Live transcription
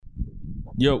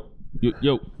Yo.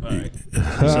 All right.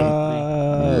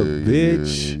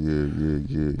 Bitch.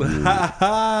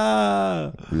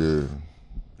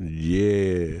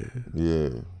 Yeah.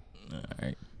 All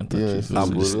right. I'm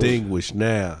distinguished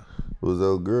now. Was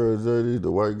that girl, JD,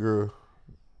 the white girl?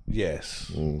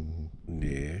 Yes. Mm-hmm.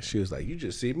 Yeah. She was like, you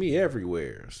just see me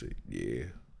everywhere. I said, yeah.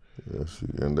 Yeah,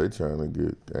 and they trying to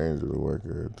get Angel to work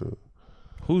here too.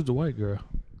 Who's the white girl?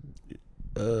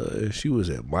 She was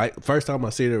at first time I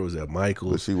seen her was at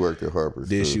Michael's. But she worked at Harper's.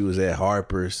 Then too. she was at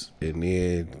Harper's, and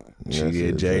then she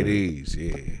did JD's.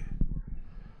 Yeah.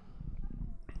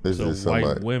 It's So just white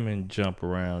somebody. women jump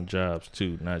around jobs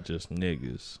too, not just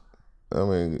niggas. I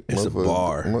mean, It's a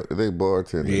bar. They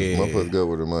bartenders. Yeah. Motherfuckers go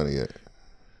where the money at.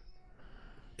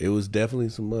 It was definitely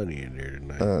some money in there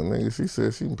tonight. Nigga, she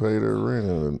said she paid her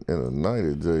rent in a night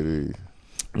at JD.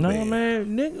 No,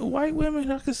 man, nigga, white women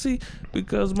I can see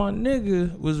because my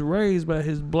nigga was raised by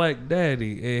his black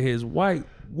daddy and his white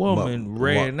woman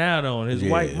ran out on him. His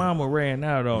white mama ran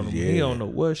out on him. He don't know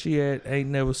where she at. Ain't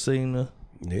never seen her.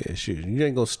 Yeah, shit. You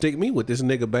ain't gonna stick me with this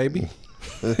nigga, baby.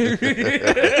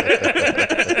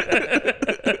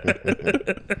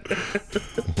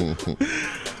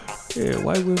 Yeah,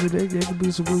 white women, they can be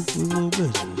some little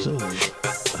bitches. So,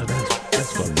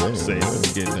 that's what I'm saying. Let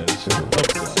me get that shit.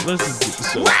 Let's just get the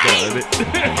show started.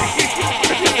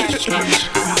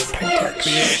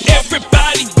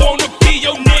 Everybody wanna be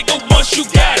your nigga once you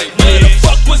got it. Where the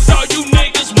fuck was all you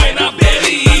niggas when I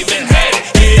barely even had it?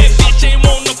 Yeah, bitch ain't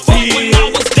wanna fuck when I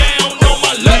was down on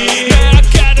my luck. Now I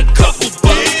got a couple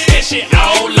bucks and shit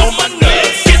all on my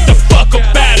nuts. Get the fuck up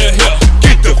out of here.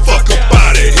 Get the fuck up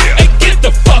out of here. Hey, get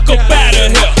the fuck up out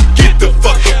of here. Get the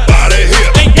fuck up out of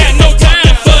here. Ain't got no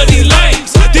time for these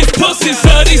lames. These pussies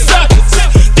are these suckers.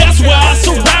 That's why I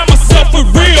surround myself with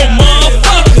real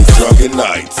motherfuckers. Drunken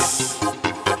nights.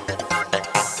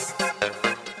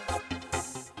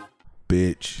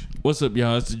 Bitch. What's up,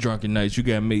 y'all? It's the Drunken Nights. You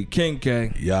got me, King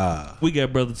K. Yeah. We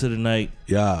got Brother to the Night.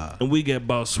 Yeah. And we got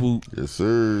Boss Swoop. Yes,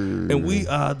 sir. And we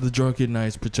are the Drunken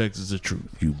Nights Protectors of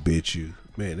Truth. You bitch you.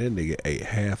 Man, that nigga ate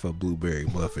half a blueberry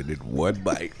muffin in one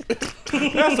bite. That's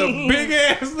a big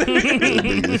ass nigga.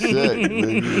 Nigga Shaq,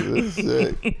 nigga. That's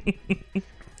Shaq.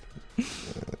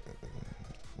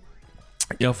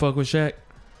 Y'all fuck with Shaq?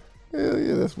 Hell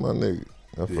yeah, that's my nigga.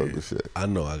 I fuck with Shaq. I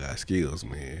know I got skills,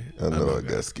 man. I know I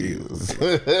got skills.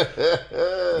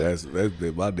 That's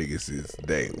been my nigga since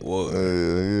day one.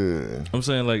 Yeah. I'm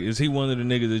saying, like, is he one of the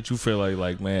niggas that you feel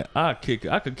like, man, I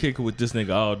could kick it with this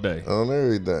nigga all day? On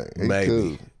everything. He Maybe.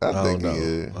 cool. I think don't he know.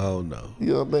 is. I don't know.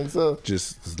 You don't think so?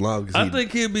 Just as long as I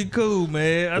think he'd be cool,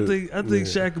 man. I think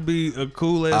Shaq could be a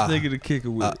cool ass nigga to kick it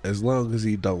with. as long as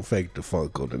he don't fake the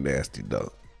funk on the nasty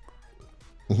dunk.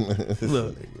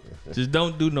 Look, just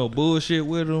don't do no bullshit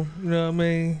with him. You know what I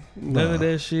mean? None of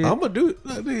that shit. I'm gonna do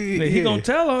it. He gonna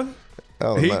tell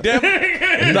her. He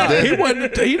definitely. Nah, he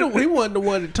wasn't the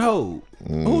one that told.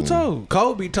 Who told?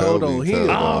 Kobe told Kobe on him. told.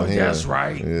 Oh, him. that's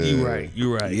right. Yeah.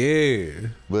 You right. Yeah,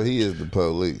 But he is the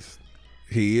police.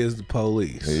 he is the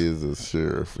police. He is a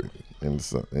sheriff in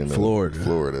Florida.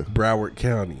 Broward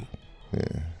County.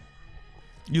 Yeah.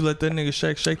 You let that nigga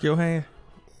Shaq shake your hand?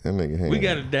 That nigga hand. We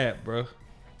got a dap, bro.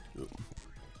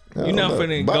 I You don't not know.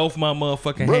 finna engulf my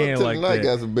motherfucking Brother hand like tonight that.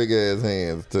 got some big ass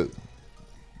hands too.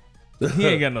 He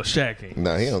ain't got no Shaq hand.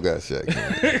 Nah, he don't got Shaq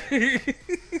hands.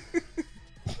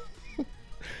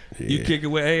 You kick it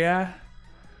with AI?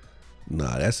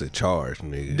 Nah, that's a charge,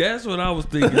 nigga. That's what I was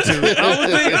thinking too.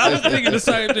 I was thinking the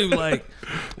same thing. Like,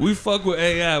 we fuck with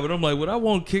AI, but I'm like, would I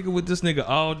want to kick it with this nigga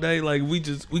all day? Like, we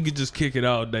could just kick it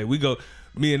all day.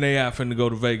 Me and AI finna go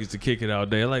to Vegas to kick it all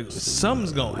day. Like,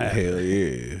 something's gonna happen. Hell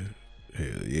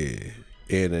yeah.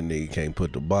 And that nigga can't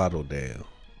put the bottle down.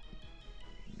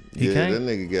 He Yeah, can't? that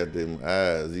nigga got them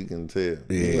eyes. You can tell. Yeah.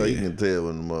 You know, you can tell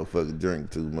when the motherfucker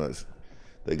drink too much.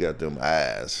 They got them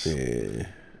eyes. Yeah.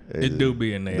 It do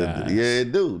be in their eyes. Yeah,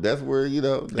 it do. That's where, you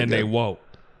know. And they walk.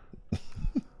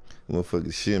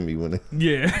 Motherfucker shimmy when they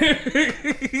Yeah.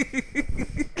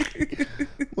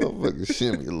 motherfucker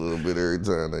shimmy a little bit every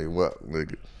time they walk,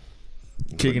 nigga.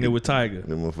 Kicking it with Tiger.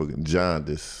 Them motherfucking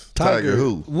jaundice. Tiger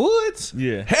who? Woods?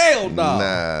 Yeah. Hell no.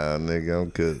 Nah, nigga,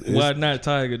 I'm cooking. Why not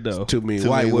Tiger though? Too many Too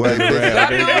white many women white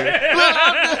around, bitches.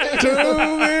 nigga.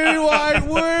 Too many white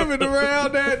women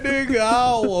around that nigga. I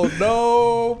don't want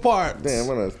no parts. Damn,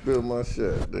 when I spilled my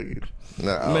shit, nigga.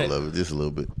 Not all Man. of it, just a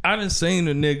little bit. I done seen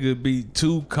a nigga be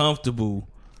too comfortable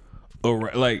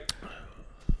around, like,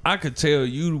 I could tell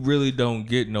you really don't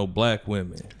get no black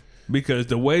women because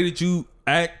the way that you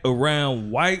act around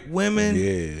white women,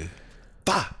 Yeah.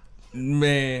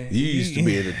 man. You used to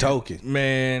be in the token.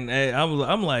 Man, hey,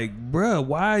 I'm like, bruh,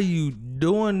 why are you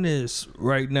doing this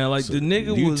right now. Like the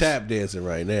nigga You was tap dancing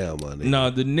right now, my nigga. No,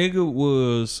 the nigga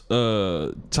was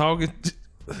talking.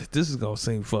 This is gonna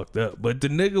seem fucked up, but the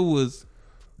nigga was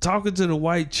talking to the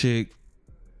white chick,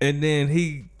 and then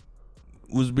he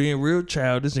was being real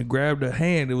childish and grabbed her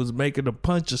hand and was making her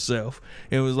punch herself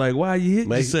and was like, "Why are you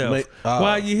hitting yourself? Why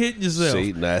are you hitting yourself?"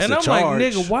 See, that's and a I'm charge.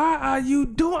 like, "Nigga, why are you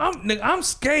doing? I'm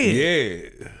scared."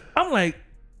 Yeah. I'm like,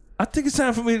 I think it's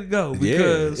time for me to go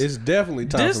because it's definitely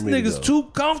time this for me nigga's to go. too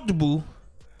comfortable.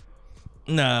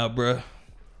 Nah, bruh.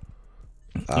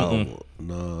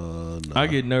 No. I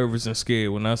get nervous and scared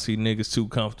when I see niggas too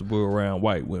comfortable around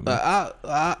white women.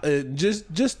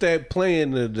 Just that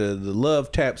playing the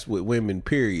love taps with women.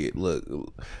 Period. Look,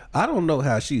 I don't know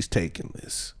how she's taking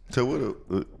this. So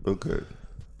what? Okay.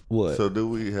 What? So do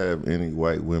we have any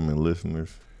white women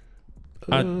listeners?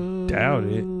 I doubt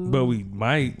it, but we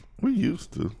might. We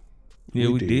used to. Yeah,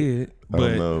 we did. I But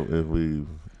don't know if we.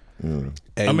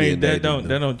 I mean, that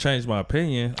don't change my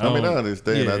opinion. I mean, I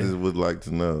understand. Yeah. I just would like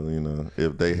to know,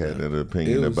 if they had an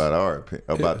opinion about our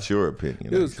about your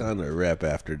opinion. It was kind of a rap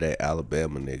after that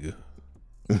Alabama nigga.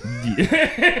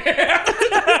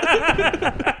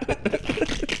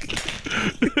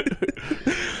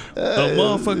 A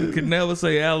motherfucker could never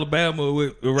say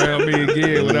Alabama around me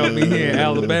again without me hearing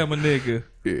Alabama nigga.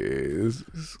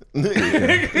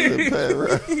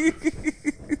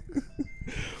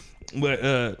 But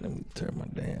let me turn my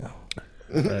damn.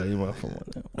 You my phone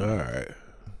now. All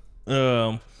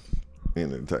right.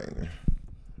 Entertainer.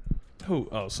 Who?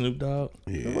 Oh, Snoop Dogg.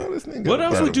 Yeah. Well, this nigga What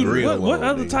else got would a you? real What long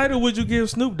other nigga. title would you give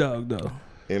Snoop Dogg though?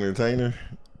 Entertainer.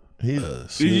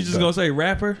 He's You just gonna say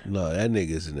rapper? No, that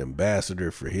nigga's an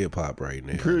ambassador for hip hop right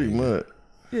now. pretty much.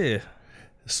 Yeah.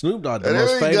 Snoop Dogg, the There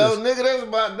most you famous. go, nigga. That's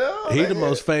about done. He the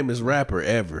most famous rapper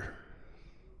ever.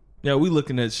 Yeah, we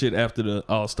looking at shit after the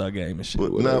All-Star game and shit.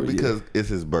 But whatever, no, because it's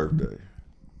his birthday.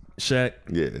 Shaq.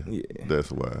 Yeah,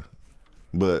 that's why.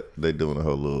 But they doing a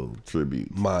whole little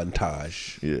tribute.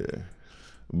 Montage. Yeah.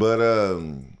 But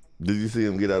did you see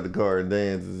him get out the car and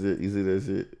dance and shit? You see that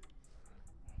shit?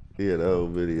 He had a whole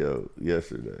video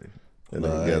yesterday. And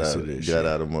No, I then ain't see that got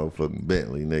out of motherfucking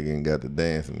Bentley, nigga, and got to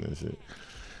dancing and shit.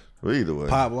 But either way.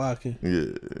 Pop locking.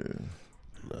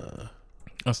 Yeah.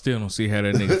 I still don't see how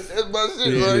that nigga. That's my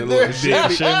shit Yeah, right a there. little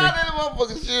shimmy. That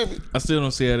motherfucking shimmy. I still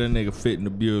don't see how that nigga fit in the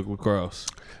Buick LaCrosse.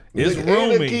 It's Nigga, and the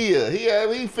roomy. Kia.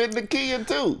 He fit in the Kia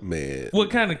too. Man. What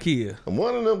kind of Kia?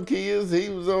 One of them Kias, he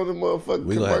was on the motherfucking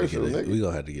We gonna, have to commercial, get a, nigga. we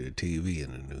gonna have to get a TV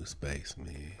in the new space,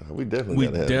 man. We definitely We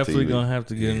gotta have definitely a TV. gonna have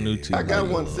to get a new TV. I got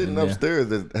one sitting Yeah. upstairs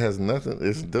that has nothing.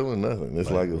 It's doing nothing. It's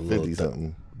like a 50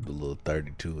 something. The little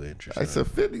 32 inch or It's something.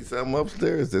 a 50 something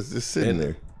upstairs that's just sitting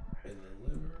there.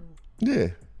 Yeah.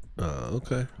 Oh,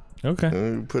 okay. Okay.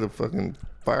 And we put a fucking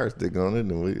fire stick on it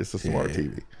and it's a smart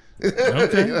TV.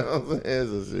 Okay. You know what I'm saying?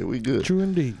 So shit, we good. True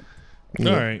indeed. Yeah.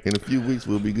 All right. In a few weeks,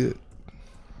 we'll be good.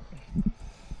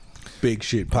 Big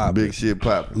shit popping. Big shit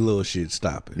popping. Little shit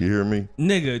stopping. You hear me?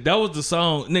 Nigga, that was the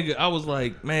song. Nigga, I was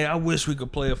like, man, I wish we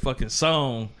could play a fucking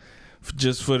song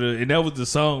just for the. And that was the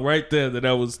song right there that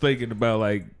I was thinking about.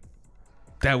 Like,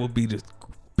 that would be the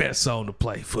best song to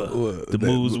play for the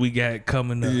moves we got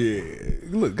coming up. Yeah.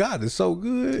 Look, God is so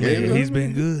good. Yeah, he's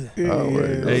been good.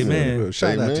 Always. Amen.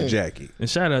 Shout out to Amen. Jackie. And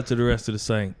shout out to the rest of the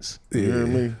Saints. You hear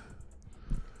me?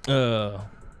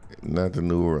 Not the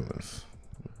New Orleans,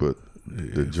 but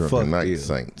the fuck Drunken Night them.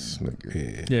 Saints,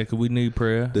 nigga. Yeah, cause we need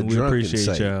prayer. The And we Drunken appreciate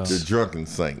Saints. y'all. The Drunken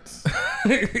Saints.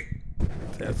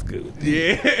 That's good.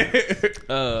 Yeah.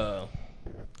 All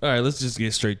right, let's just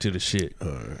get straight to the shit. All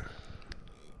right.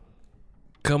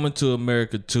 Coming to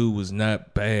America 2 was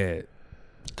not bad.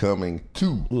 Coming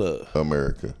to Look,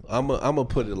 America. I'm gonna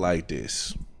put it like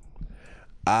this.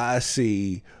 I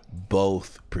see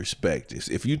both perspectives.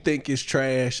 If you think it's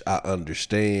trash, I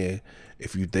understand.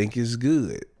 If you think it's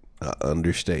good, I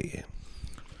understand.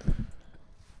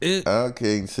 I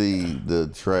can't see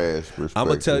the trash perspective.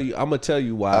 I'm gonna tell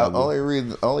you why.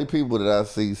 Only people that I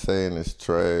see saying it's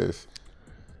trash.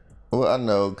 Well, I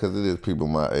know because it is people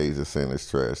my age that saying it's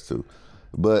trash too,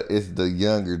 but it's the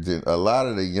younger gen. A lot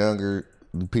of the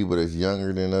people that's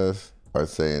younger than us are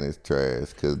saying it's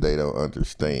trash because they don't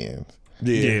understand.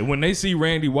 Yeah, when they see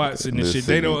Randy Watson and shit,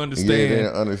 they don't understand. Yeah, they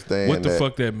don't understand what the that.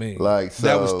 fuck that means. Like so,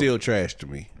 that was still trash to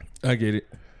me. I get it.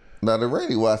 now the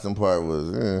Randy Watson part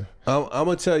was. I'm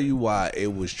gonna tell you why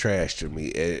it was trash to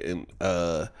me. And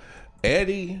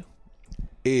Eddie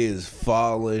is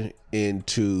falling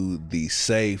into the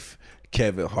safe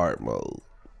Kevin Hart mode.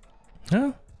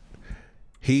 Huh?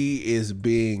 He is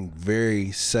being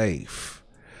very safe.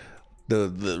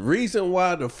 The reason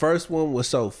why the first one was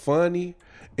so funny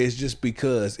It's just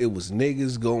because it was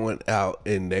niggas going out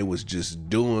and they was just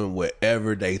doing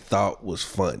whatever they thought was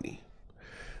funny.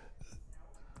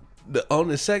 On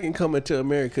the second Coming to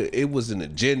America, it was an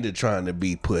agenda trying to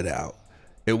be put out.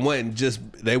 They wasn't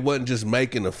just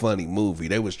making a funny movie.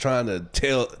 They was trying to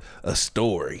tell a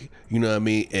story, you know what I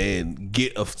mean, and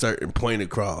get a certain point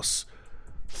across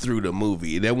through the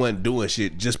movie. They wasn't doing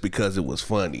shit just because it was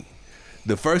funny.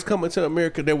 The first Coming to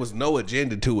America, there was no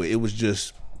agenda to it. It was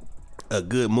just a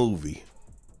good movie.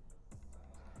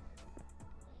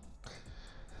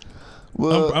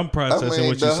 Well, I'm processing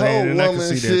what you're saying, and I can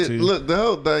see that too. Look, the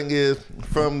whole thing is,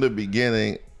 from the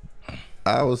beginning,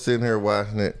 I was sitting here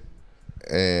watching it,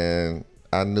 and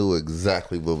I knew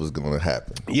exactly what was going to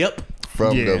happen. Yep.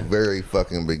 From the very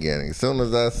fucking beginning. As soon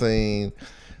as I seen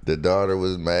the daughter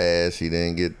was mad, she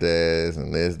didn't get this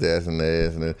and this, that, and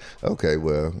this, and this. Okay,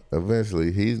 well,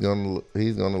 eventually he's gonna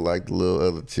like the little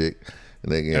other chick.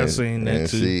 And I seen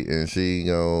that too. She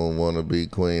gonna want to be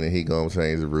queen, and he gonna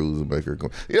change the rules and make her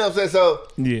queen. You know what I'm saying? So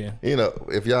yeah, you know,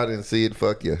 if y'all didn't see it,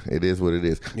 fuck you. It is what it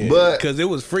is. Yeah, but because it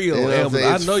was free on Amazon.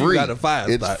 I know you got a $5.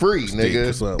 It's free,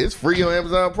 nigga. It's free on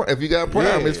Amazon Prime. If you got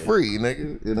Prime, it's free,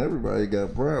 nigga. And everybody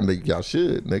got Prime. Y'all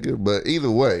should, nigga. But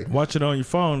either way, watch it on your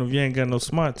phone if you ain't got no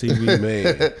smart TV,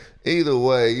 man. Either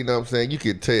way, you know what I'm saying? You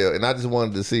could tell. And I just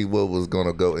wanted to see what was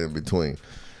gonna go in between.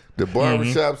 The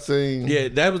barbershop scene. Yeah,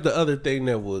 that was the other thing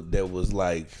that was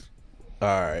like,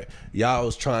 all right, y'all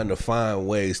was trying to find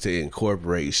ways to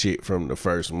incorporate shit from the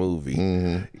first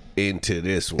movie into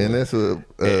this one. And that's what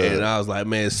and I was like,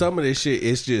 man, some of this shit,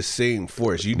 it's just seemed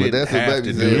forced. You didn't have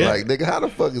to do that. Like, nigga, how the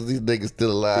fuck is these niggas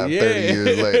still alive 30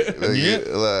 years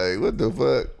later? Like, what the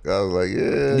fuck? I was like,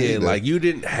 yeah, like you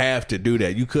didn't have to do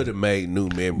that. You could have made new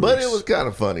memories. But it was kind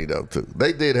of funny though too.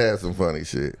 They did have some funny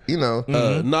shit, you know.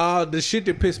 Nah, the shit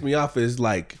that pissed me off is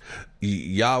like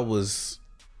y'all was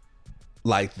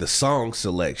like the song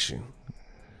selection.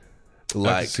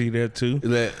 Like, I can see that too.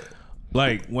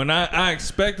 Like when I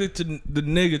expected the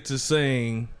nigga to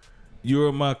sing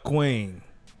 "You're My Queen,"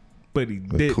 but he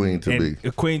didn't.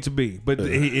 A queen to be, but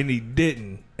he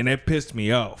didn't, and that pissed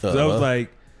me off. So I was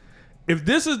like, if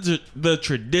this is the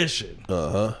tradition,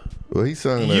 well, he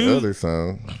sung that other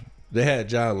song. They had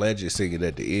John Legend singing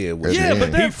at the end. But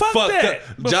then fucked that.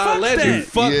 John Legend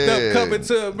fucked up Coming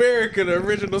to America, the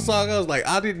original song. I was like,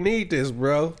 I didn't need this,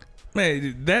 bro.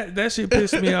 Man, that shit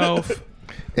pissed me off.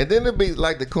 And then it'd be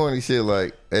like the corny shit,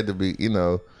 like at the be, you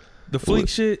know, the fleek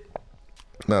shit.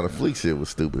 No, the fleek shit was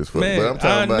stupid as fuck. Man, but I'm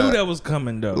talking I knew that was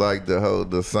coming though. Like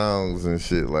the songs and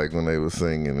shit, like when they were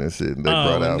singing and shit, they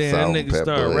brought out Salt and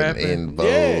Pepper and In Vogue.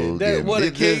 Yeah,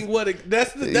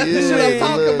 that's the shit I'm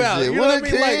talking about. You know what I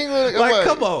mean? Like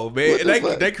come on,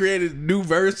 man. They created new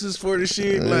verses for the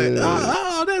shit. Like,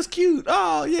 oh, that's cute.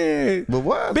 Oh yeah. But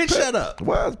why? Bitch, shut up.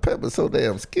 Why is Pepper so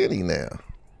damn skinny now?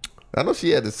 I know she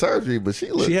had the surgery, but she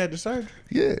had the surgery.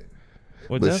 Yeah,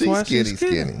 well, but she's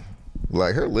skinny.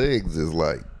 Like her legs is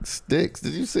like sticks.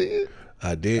 Did you see it?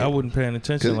 I did. I wasn't paying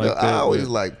attention like that. I always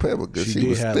like Pepper because she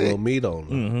was have thick. A little meat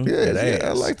on her. Yeah,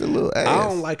 I like the little ass. I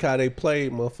don't like how they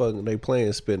played motherfucking. They playing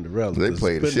Spinderella. They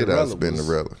played the shit out of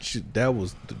Spinderella. That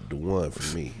was the one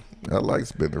for me. I like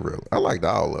Spinderella. I liked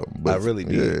all of them. But I really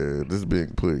did. Yeah, this is being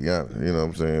completely honest. You know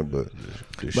what I'm saying?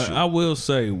 But I will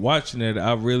say, watching it,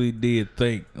 I really did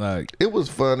think like it was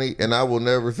funny, and I will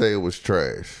never say it was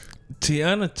trash.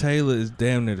 Tiana Taylor is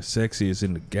damn near the sexiest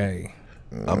in the game.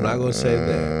 I'm not gonna say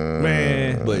that,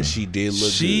 man, but she did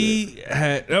look. She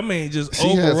had, I mean, just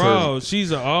overall,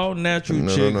 she's an all natural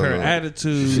chick. Her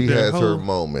attitude, she has her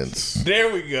moments.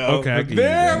 There we go. Okay,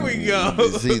 there we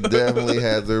go. She definitely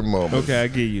has her moments. Okay, I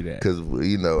give you that because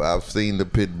you know I've seen the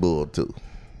pit bull too.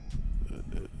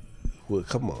 Well,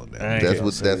 come on now. That's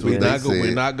what they said.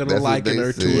 We're not gonna liken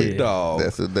her to a dog.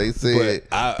 That's what they said.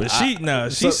 But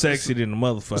she's sexy than the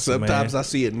motherfucker. Sometimes I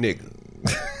see a nigga.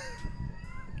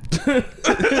 I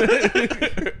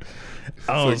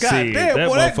don't see it. Damn,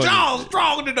 boy, that jaw's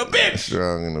stronger than a bitch.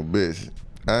 Strong than a bitch.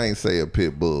 I ain't say a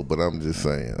pit bull, but I'm just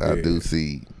saying I do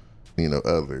see, you know,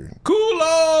 other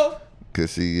Coolo.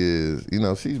 Cause she is, you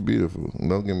know, she's beautiful.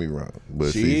 Don't get me wrong,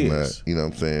 but she's not. You know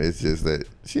what I'm saying? It's just that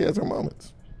she has her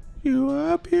moments. You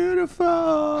are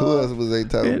beautiful. Who else was they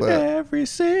talking about? Every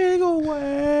single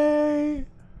way.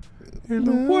 And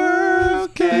the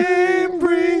world can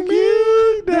bring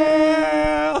you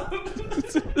down.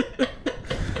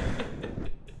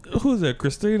 Who's that,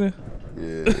 Christina?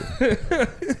 Yeah.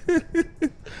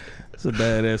 That's a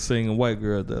badass singing white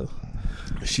girl, though.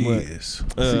 She is.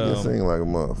 She can sing like a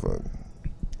motherfucker.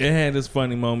 It had its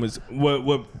funny moments. What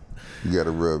you gotta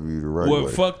rub you the right way.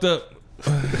 What fucked up?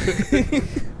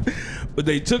 But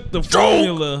they took the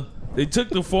formula They took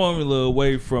the formula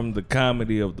away from the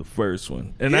comedy of the first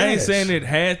one, and I ain't Yes. saying it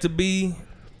had to be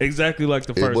exactly like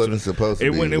the first one. It wasn't supposed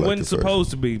to be. It like wasn't the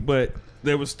supposed to be, but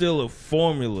there was still a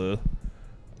formula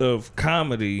of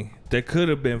comedy that could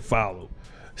have been followed.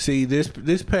 See, this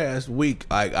past week,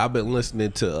 like I've been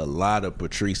listening to a lot of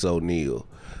Patrice O'Neal.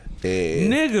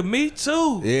 And Nigga, me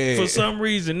too. Yeah. For some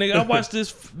reason, nigga, I watched the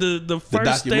first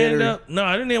documentary? stand up. No,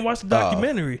 I didn't even watch the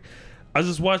documentary. I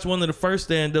just watched one of the first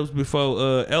stand ups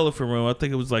before Elephant Room. I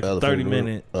think it was like a 30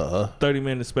 minute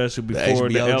special before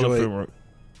the HBO Elephant joint? Room.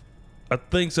 I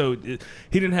think so. He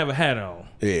didn't have a hat on.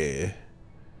 yeah,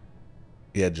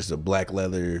 just a black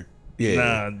leather.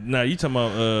 Yeah, Nah, you talking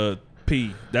about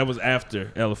P? That was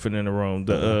after Elephant in the Room.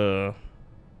 The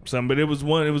but it was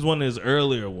one of his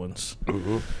earlier ones.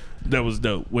 That was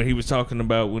dope. When he was talking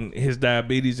about when his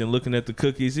diabetes and looking at the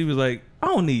cookies, he was like, "I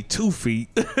don't need 2 feet."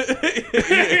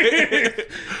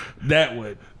 That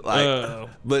one.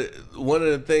 But one of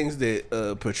the things that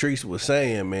Patrice was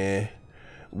saying, man,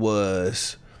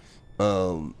 was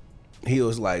he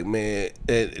was like, man,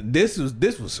 and this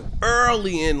was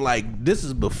early in, like, this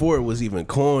is before it was even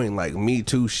coined like Me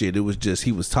Too shit. It was just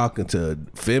he was talking to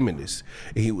feminists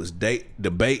and he was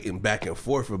debating back and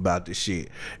forth about this shit,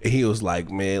 and he was like,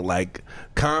 man, like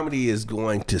comedy is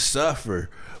going to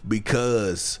suffer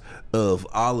because of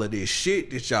all of this shit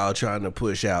that y'all trying to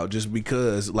push out, just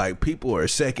because like people are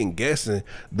second guessing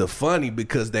the funny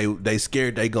because they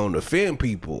scared they gonna offend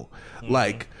people.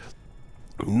 Like,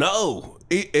 no,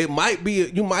 it might be,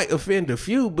 you might offend a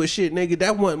few, but shit, nigga,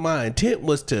 that wasn't my intent,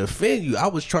 was to offend you. I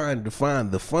was trying to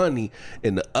find the funny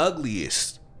in the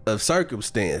ugliest of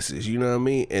circumstances, you know what I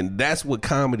mean? And that's what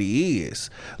comedy is.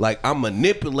 Like, I'm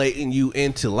manipulating you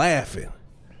into laughing.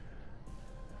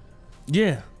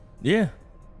 Yeah,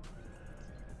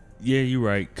 you're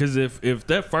right. Because if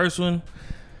that first one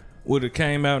would have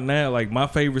came out now, like my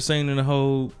favorite scene in the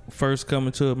whole first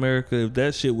Coming to America, if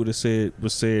that shit was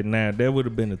said now, there would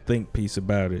have been a think piece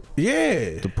about it.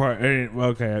 Yeah. The part,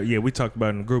 okay, yeah, we talked about it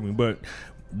in the grouping, but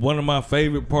one of my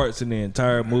favorite parts in the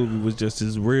entire movie was just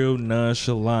this real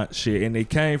nonchalant shit, and it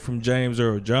came from James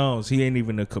Earl Jones. He ain't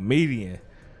even a comedian,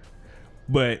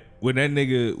 but when that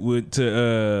nigga went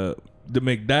to the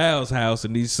McDowell's house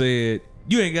and he said,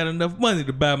 "You ain't got enough money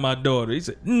to buy my daughter," he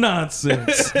said,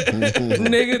 "Nonsense."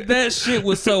 Nigga, that shit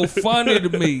was so funny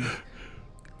to me,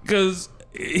 because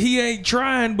he ain't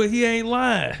trying, but he ain't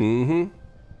lying.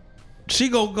 She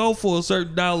gonna go for a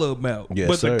certain dollar amount. Yes,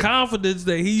 but sir. the confidence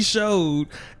that he showed,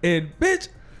 and bitch,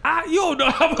 you don't know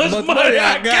how much money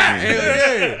I got. Hell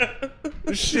yeah.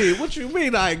 Shit, what you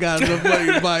mean I ain't got enough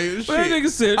money to buy you? Shit. That nigga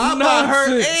said, I bought her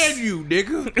nonsense. and you,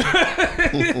 nigga.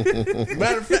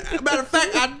 matter of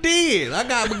fact, I did. I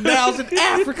got McDowell's in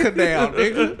Africa now,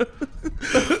 nigga.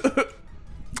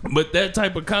 But that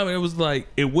type of comment, it was like,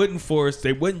 it wasn't forced.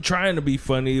 They wasn't trying to be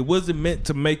funny. It wasn't meant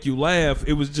to make you laugh.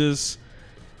 It was just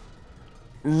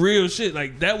real shit.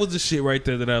 Like, that was the shit right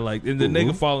there that I liked. And the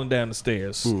nigga falling down the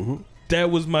stairs. That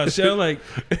was my shit. Like,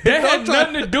 that had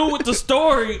nothing to do with the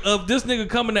story of this nigga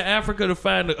coming to Africa to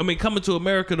find, coming to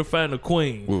America to find a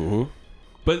queen.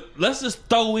 But let's just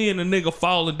throw in a nigga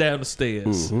falling down the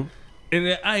stairs. And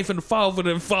then I ain't finna fall for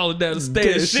them falling down the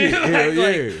stairs shit.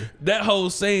 Like, that whole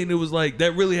scene, it was like,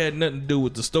 that really had nothing to do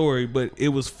with the story, but it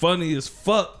was funny as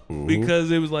fuck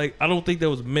because it was like, I don't think that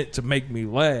was meant to make me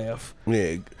laugh.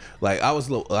 Yeah, like I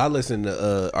listened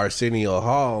to Arsenio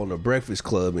Hall on the Breakfast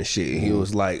Club and shit. And he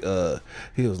was like,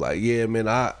 yeah, man,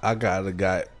 I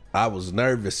was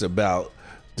nervous about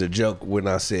the joke when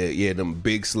I said, yeah, them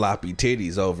big sloppy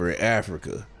titties over in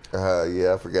Africa.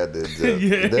 Yeah, I forgot that joke.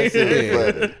 Yeah. That shit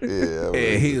was funny. Yeah,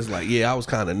 And he was like, yeah, I was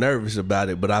kind of nervous about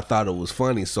it, but I thought it was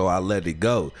funny, so I let it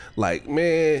go. Like,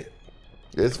 man,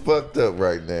 it's fucked up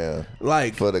right now.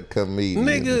 like, For the comedians.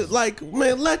 nigga, like,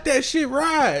 man, let that shit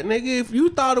ride, nigga. If you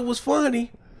thought it was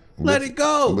funny, let it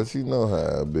go. But you know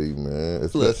how it be, man.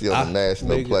 Especially Look, on the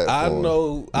national nigga,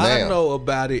 platform. I Now. know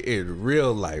about it in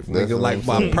real life, That's nigga, what like I'm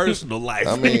my saying. personal life.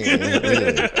 I mean,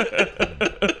 yeah.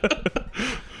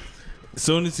 As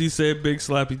soon as he said big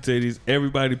sloppy titties,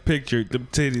 everybody pictured the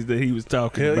titties that he was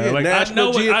talking Hell about. yeah, Like, I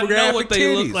know National what they Geographic look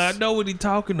titties. like. I know what he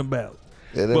talking about.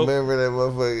 And But- remember that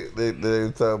motherfucker, they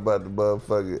were talking about the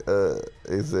motherfucker,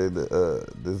 they said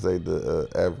this ain't the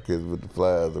Africans with the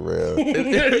flies around. Hey,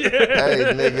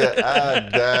 nigga, I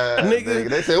died. Nigga.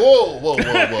 They said, whoa.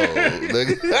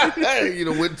 Nigga, you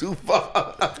done went too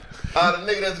far. The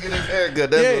nigga that's getting his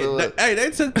haircut. That's what it was. Hey, they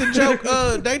took the joke.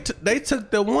 They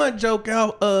took the one joke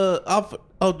out off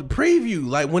of the preview.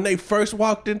 Like when they first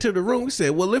walked into the room, we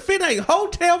said, "Well, if it ain't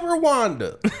Hotel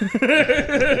Rwanda,"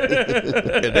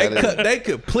 and they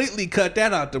completely cut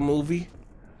that out the movie.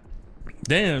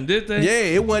 Damn, did they?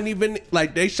 Yeah, it wasn't even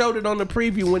like they showed it on the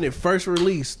preview when it first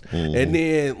released, and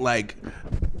then like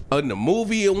in the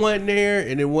movie it wasn't there,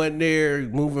 and it wasn't there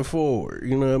moving forward.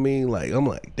 You know what I mean? Like I'm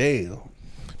like, damn.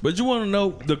 But you want to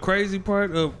know the crazy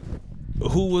part of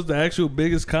who was the actual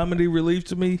biggest comedy relief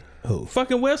to me? Who?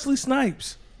 Fucking Wesley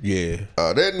Snipes. Yeah.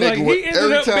 That nigga, Like, he ended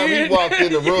every up time he being- walked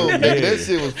in the room, that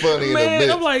shit was funny in a Man,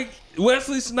 bitch. I'm like,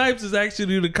 Wesley Snipes is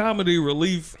actually the comedy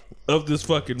relief of this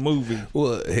fucking movie.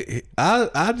 Well,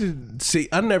 I didn't see.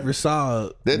 I never saw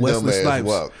That Wesley dumbass Snipes.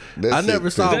 walk. That I shit never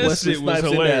saw That Wesley shit was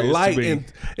Snipes in that hilarious to light me.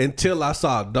 until I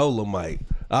saw Dolomite.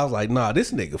 I was like, nah,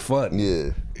 this nigga funny.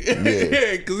 Yeah.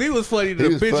 Yeah, because he was funny to He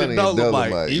the was bitch funny in in Dolomite.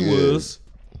 Dolomite. He Yeah. was.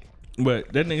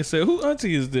 But that nigga said, who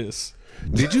auntie is this?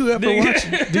 Did you ever watch?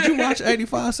 Did you watch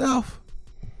 85 South?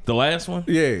 The last one?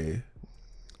 Yeah.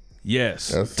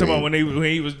 Yes. I've Talking about seen- when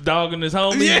he was dogging his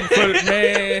homie. Yeah. For the,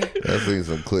 man. I seen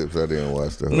some clips. I didn't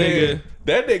watch the whole Nigga. thing.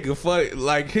 That nigga funny.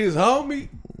 Like his homie.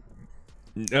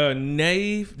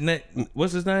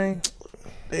 What's his name?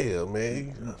 Damn,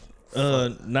 man.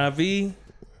 Navi.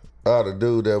 Oh, the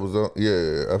dude that was on,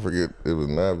 I forget, it was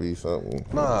Navi something.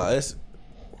 Nah, it's.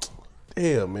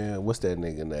 Damn, man. What's that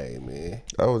nigga name, man?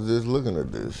 I was just looking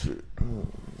at this shit.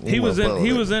 He was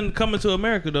in Coming to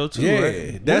America though too. Yeah,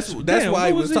 right? that's Damn, why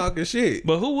he who was talking shit.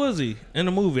 But who was he in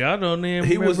the movie? I don't even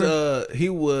He remember.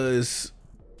 was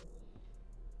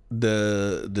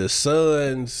the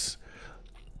son's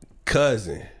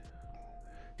cousin.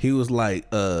 He was like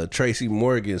Tracy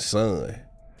Morgan's son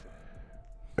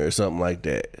or something like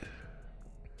that.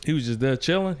 He was just there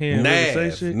chilling. He didn't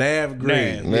really say shit. Nav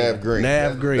Green. Nav Green.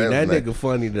 Nav Green. That was nigga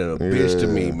funny to a bitch to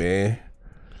me, Yeah. man.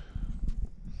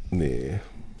 Yeah.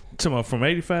 Talking about from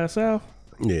 85 South.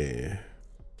 Yeah.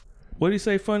 What did he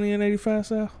say funny in 85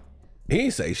 South? He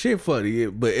ain't say shit funny,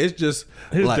 but it's just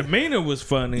His like, demeanor was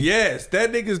funny. yes,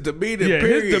 that nigga's demeanor, Yeah,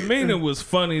 period. his demeanor was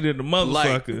funny to the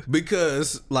motherfucker. Like,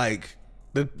 because like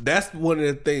that's one of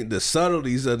the things, the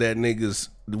subtleties of that nigga's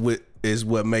is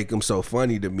what make him so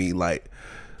funny to me. Like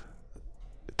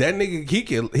that nigga, he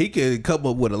can come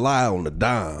up with a lie on the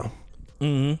dime.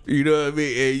 Mm-hmm. You know what I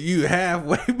mean? And you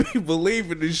halfway be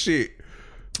believing this shit.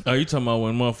 Oh, you talking about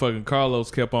when motherfucking Carlos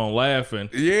kept on laughing?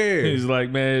 Yeah. He's like,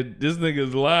 man, this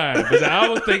nigga's lying. But I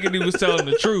was thinking he was telling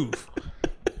the truth.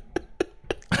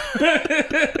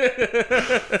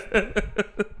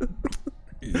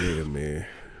 Yeah, man.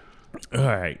 All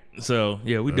right. So,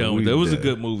 yeah, we done with that. It was a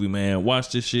good movie, man.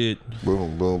 Watch this shit.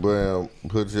 Boom, boom, bam.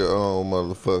 Put your own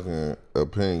motherfucking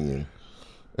opinion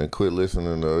and quit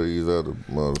listening to these other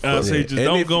motherfuckers. I say just And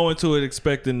don't if- go into it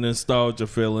expecting the nostalgia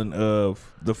feeling of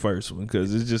the first one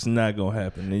because it's just not going to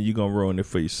happen and you're going to ruin it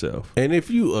for yourself. And if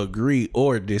you agree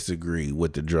or disagree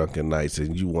with the Drunken Knights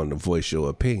and you want to voice your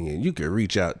opinion, you can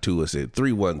reach out to us at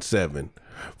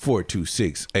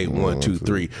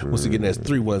 317-426-8123. Once again, that's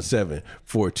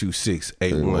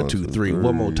 317-426-8123.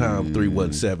 One more time,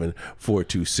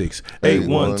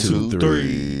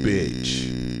 317-426-8123. Bitch.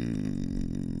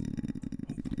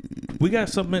 We got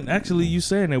something, actually, you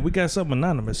saying that we got something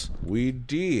anonymous. We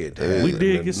did. We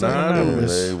did get something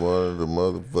anonymous. They wanted the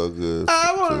motherfuckers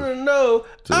I want to know.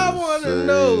 I want to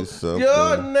know something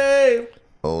your name.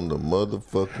 on the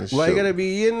motherfucking show. Why you gotta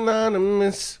be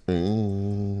anonymous?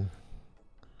 Mm.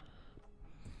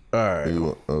 All right.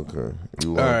 Okay.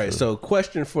 All right. So,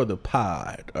 question for the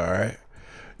pod. All right.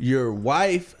 Your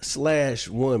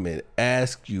wife/woman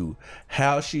asks you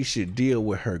how she should deal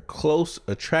with her close,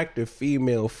 attractive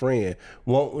female friend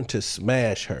wanting to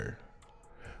smash her.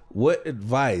 What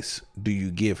advice do you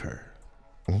give her?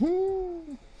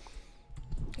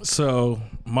 So,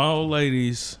 my old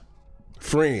lady's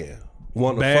Friend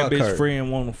want to bad fuck bitch her.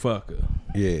 friend want to fuck her.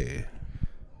 Yeah.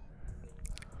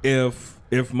 If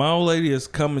my old lady is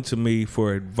coming to me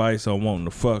for advice on wanting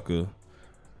to fuck her,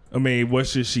 I mean, what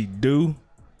should she do?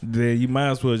 Then you might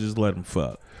as well just let him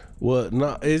fuck. Well,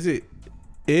 no. Is it?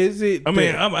 I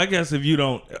mean, I guess if you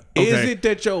don't, okay, Is it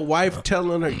that your wife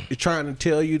telling her, trying to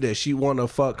tell you that she want to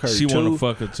fuck her she too? want to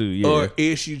fuck her too? Yeah. Or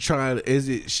is she trying? Is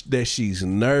it that she's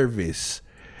nervous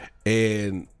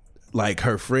and like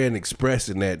her friend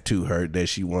expressing that to her that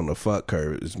she want to fuck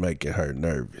her is making her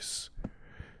nervous?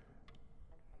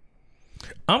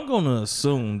 I'm gonna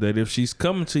assume that if she's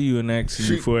coming to you and asking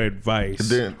you for advice,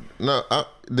 Then that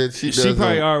she she doesn't.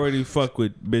 probably already fuck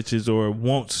with bitches or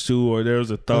wants to, or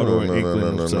there's a thought or an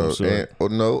inkling of some sort.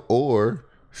 Or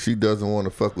she doesn't want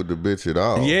to fuck with the bitch at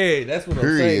all. Yeah, that's what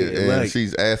Period. I'm saying. And Like,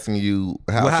 she's asking you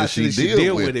how well, should she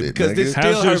deal with it? because nigga? it's How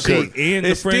still her should friend. she end the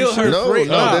It's still her friendship? No, friend.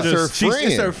 no, that's her It's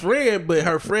friend. her friend, but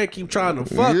her friend keep trying to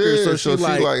fuck her. Yeah, So she's she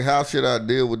like, how should I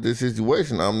deal with this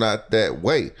situation? I'm not that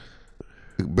way.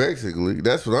 Basically,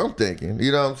 that's what I'm thinking.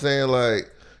 You know what I'm saying? Like,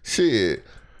 shit.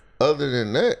 Other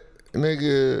than that,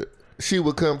 nigga, she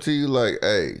would come to you like,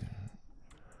 hey,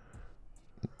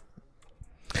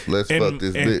 let's fuck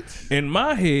this bitch. In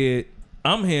my head,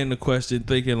 I'm hearing the question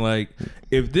thinking like,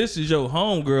 if this is your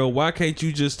homegirl, why can't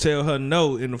you just tell her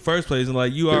no in the first place? And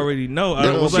like, you already know.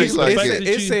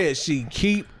 It said she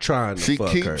keep trying to fuck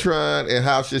her. She keep trying, and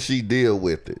how should she deal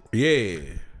with it? Yeah.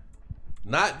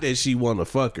 Not that she want to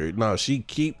fuck her. No, she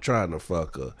keep trying to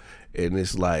fuck her. And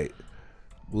it's like,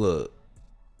 look.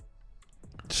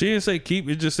 She didn't say keep,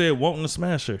 it just said wanting to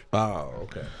smash her. Oh,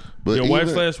 okay. But your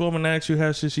wife / woman asks you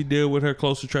how should she deal with her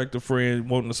close attractive friend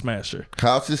wanting to smash her.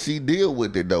 How should she deal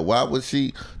with it though? Why would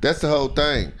she? That's the whole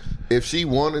thing. If she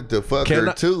wanted to fuck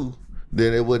her too,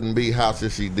 then it wouldn't be how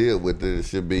should she deal with it. It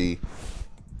should be,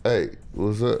 hey,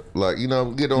 what's up? Like, you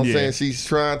know, get what I'm saying?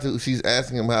 She's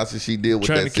asking him how should she deal with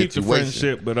trying that to keep situation. the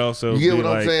friendship, but also you get what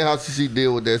I'm saying? How should she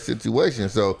deal with that situation?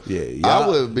 So yeah, I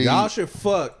would be. Y'all should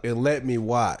fuck and let me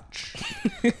watch.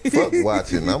 Fuck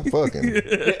watching. I'm fucking.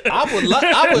 I would.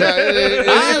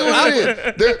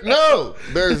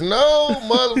 There's no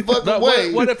motherfucking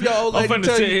way. What if your old lady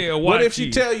tell you? What if she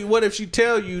you. tell you? What if she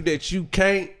tell you that you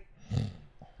can't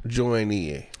join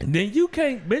in? Then you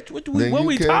can't, bitch. What Then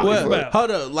we you talking can't. about? Hold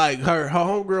up, like her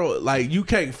homegirl, like you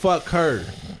can't fuck her,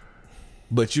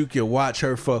 but you can watch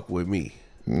her fuck with me.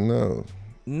 No.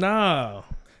 Nah.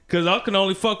 Because I can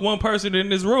only fuck one person in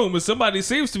this room, and somebody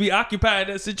seems to be occupied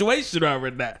that situation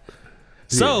already now.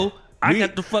 So, I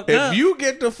got to fuck up. If you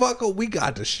get the fuck her, we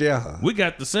got to share her. We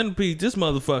got the centipede, this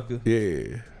motherfucker.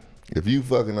 Yeah. If you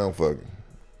fucking, I'm fucking.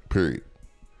 Period.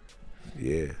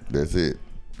 Yeah. That's it.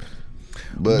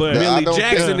 But Millie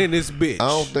Jackson in this bitch. I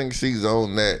don't think she's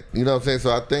on that. You know what I'm saying?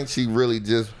 So I think she really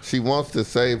she wants to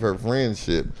save her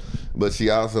friendship, but she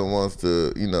also wants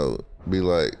to, you know, be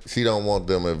like, she don't want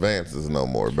them advances no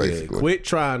more, basically. Yeah, quit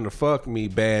trying to fuck me,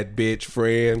 bad bitch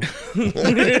friend.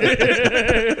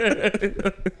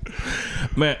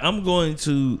 Man, I'm going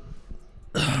to...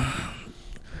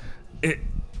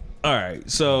 All right,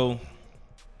 so...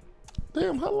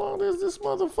 Damn, how long is this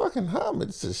motherfucking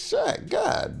homage to Shaq?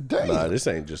 God damn. Nah, this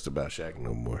ain't just about Shaq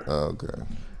no more. Okay.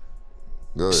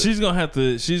 Go ahead. She's gonna have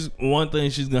to. One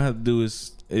thing she's gonna have to do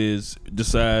is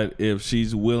decide if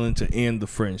she's willing to end the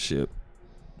friendship.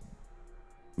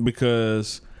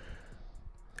 Because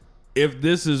if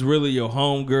this is really your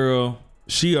homegirl,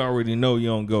 she already know you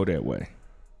don't go that way.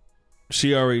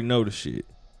 She already know the shit,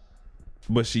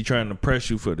 but she trying to press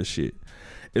you for the shit.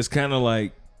 It's kind of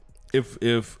like if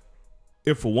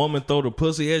a woman throw the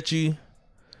pussy at you,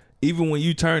 even when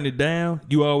you turn it down,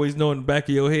 you always know in the back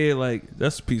of your head, like,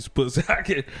 that's a piece of pussy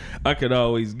I could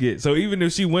always get. So even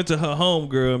if she went to her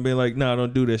homegirl and been like, nah,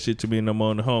 don't do that shit to me no more,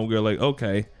 and the homegirl like,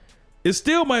 okay, it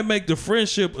still might make the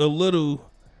friendship a little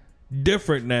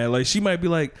different now. Like, she might be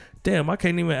like, damn, I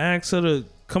can't even ask her to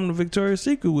come to Victoria's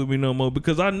Secret with me no more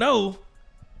because I know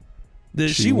that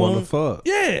she wanna won't fuck.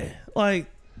 Yeah, like,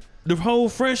 the whole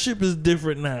friendship is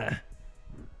different now.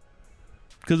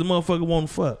 Because the motherfucker won't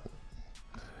fuck.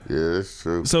 Yeah, that's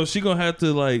true. So she gonna have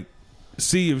to like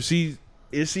see if she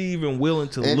even willing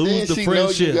to and lose the then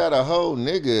friendship. She know you got a whole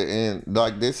nigga and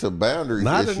like this a boundary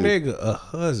Not issue. a nigga, a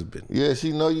husband. Yeah,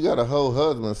 she know you got a whole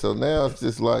husband. So now it's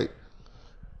just like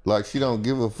she don't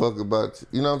give a fuck about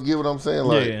you know. Get what I'm saying?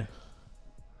 Like, yeah.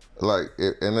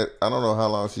 I don't know how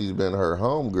long she's been her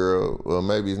homegirl. Well,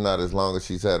 maybe it's not as long as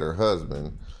she's had her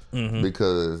husband. Mm-hmm.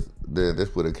 Because then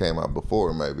this would have came out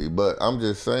before maybe. But I'm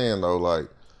just saying though, like,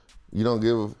 you don't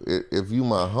if you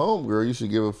my homegirl, you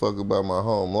should give a fuck about my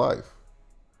home life.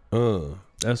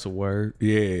 That's a word.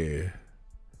 Yeah.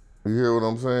 You hear what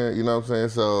I'm saying? You know what I'm saying?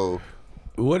 So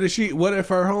what if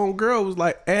her homegirl was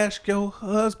like, ask your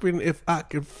husband if I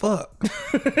can fuck?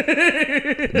 Then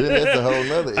that's a whole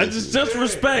nother issue. I just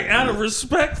respect, out of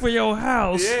respect for your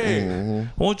house. Yeah.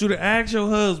 Mm-hmm. I want you to ask your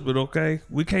husband, okay?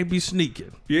 We can't be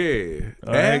sneaking. Yeah.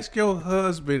 All right. Ask your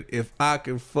husband if I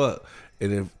can fuck.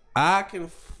 And if I can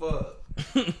fuck,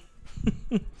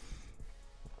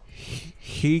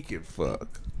 he can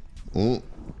fuck. Mm.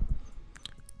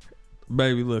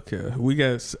 Baby, look here. We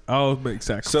got all make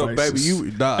sacrifices. So, baby,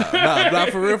 you nah,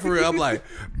 for real. I'm like,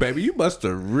 baby, you must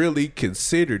have really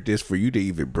considered this for you to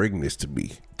even bring this to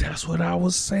me. That's what I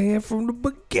was saying from the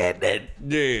beginning.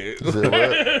 Yeah. Say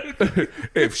what?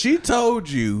 If she told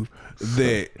you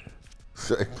that,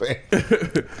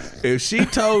 if she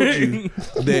told you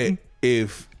that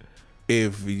if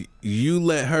you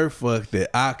let her fuck, that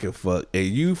I can fuck,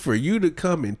 and for you to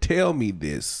come and tell me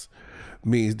this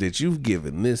means that you've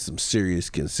given this some serious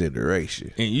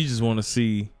consideration. And you just want to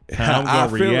see how I'm I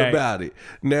gonna feel react about it.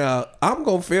 Now, I'm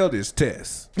gonna fail this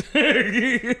test.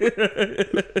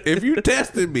 If you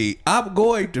tested me, I'm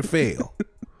going to fail.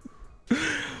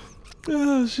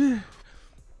 Oh shit.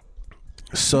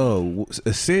 So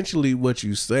essentially what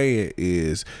you saying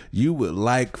is you would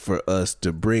like for us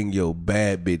to bring your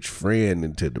bad bitch friend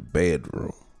into the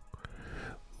bedroom.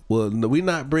 Well, no, we're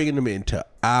not bringing them into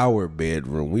our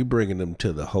bedroom. We bringing them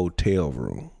to the hotel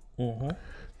room.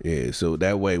 Yeah, so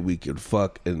that way we can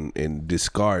fuck and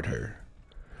discard her.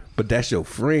 But that's your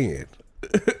friend.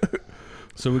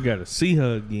 So we gotta see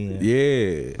her again.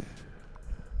 Yeah.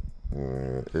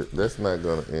 That's not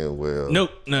gonna end well.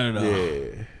 Nope. No.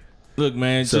 Yeah. Look,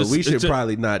 man. So we should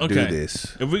probably not do okay.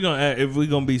 this. If we're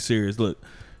gonna be serious, look,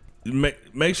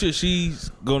 make sure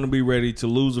she's gonna be ready to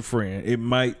lose a friend. It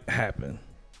might happen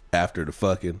After the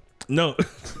fucking. No,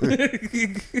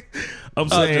 I'm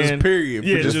saying just period.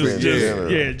 Yeah, just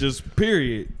just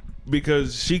period.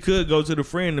 Because she could go to the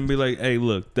friend and be like, "Hey,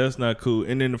 look, that's not cool,"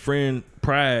 and then the friend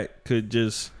pride could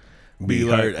just Be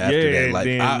hurt like, after yeah, that. Like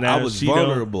then I now was she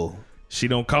vulnerable. She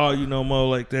don't call you no more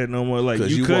like that no more. Like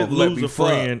 'Cause you you could won't let lose me a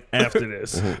friend after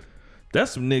this.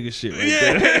 That's some nigga shit right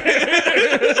there.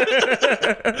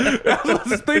 I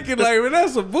was thinking like, man,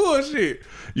 that's some bullshit.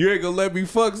 You ain't gonna let me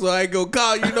fuck, so I ain't gonna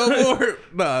call you no more.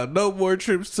 Nah, no more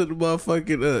trips to the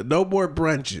motherfucking. No more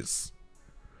brunches.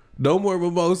 No more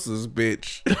mimosas,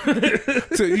 bitch.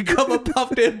 Till you come up off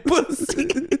that pussy.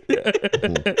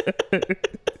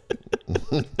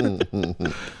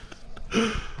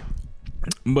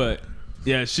 But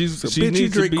yeah, she Bitch, you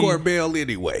needs to drink be. Corbell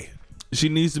anyway. She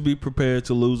needs to be prepared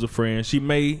to lose a friend. She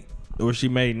may or she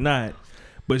may not,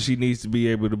 but she needs to be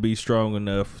able to be strong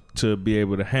enough to be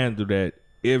able to handle that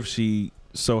if she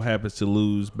so happens to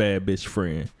lose bad bitch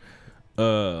friend.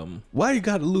 Why you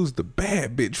gotta lose the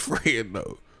bad bitch friend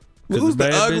though? 'Cause Lose the the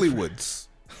bad ugly bitch- ones.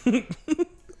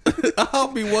 I'll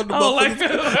be one of the I don't like motherfuckers.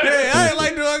 that. Yeah, I ain't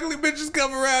like the ugly bitches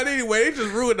come around anyway. They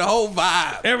just ruin the whole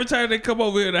vibe. Every time they come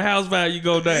over here, the house value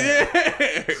go down.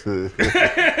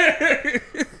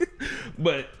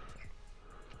 But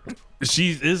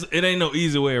it ain't no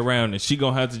easy way around it. She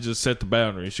gonna have to just set the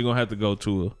boundaries. She gonna have to go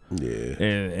to her. Yeah.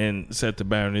 And set the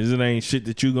boundaries. It ain't shit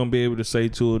that you gonna be able to say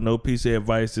to her. No piece of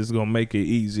advice that's gonna make it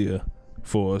easier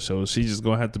for her. So she just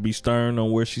gonna have to be stern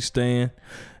on where she stand,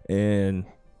 and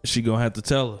she gonna have to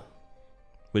tell her.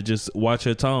 But just watch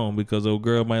her tone, because old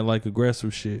girl might like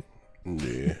aggressive shit.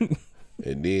 Yeah.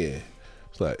 And then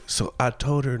it's like, so I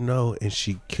told her no, and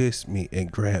she kissed me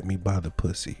and grabbed me by the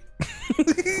pussy.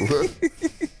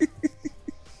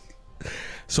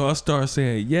 So I started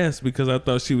saying yes because I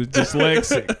thought she was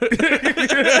dyslexic.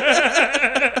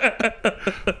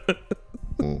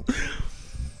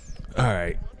 All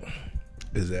right.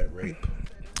 Is that rape?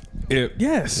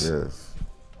 Yes. Yes.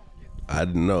 I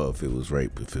didn't know if it was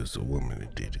rape if it was a woman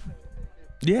that did it.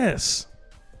 Yes.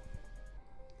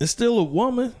 It's still a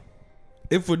woman.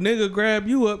 If a nigga grab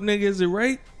you up, nigga, is it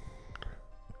rape?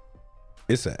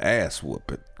 It's an ass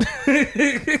whooping.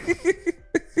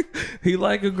 He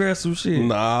like aggressive shit.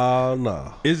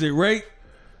 Nah. Is it rape?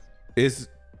 It's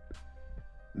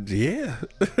yeah.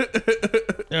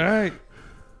 All right.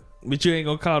 But you ain't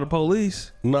gonna call the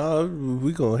police Nah,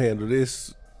 we gonna handle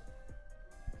this.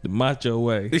 the macho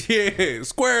way. Yeah,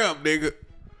 square up, nigga.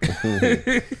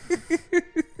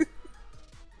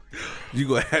 You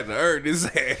gonna have to earn this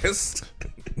ass.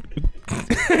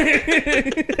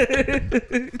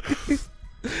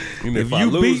 And If I you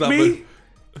lose, beat me,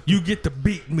 you get to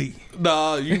beat me.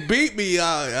 Nah, you beat me.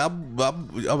 I'm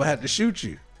gonna have to shoot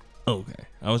you. Okay.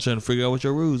 I was trying to figure out what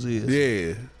your rules is.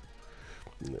 Yeah.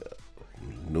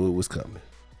 Knew it was coming.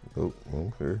 Oh,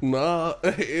 okay. Nah.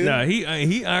 Nah,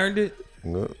 he earned it.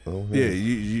 No, I'm Yeah,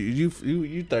 here.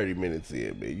 you 30 minutes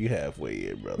in, man. You halfway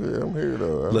in, brother. Yeah, I'm here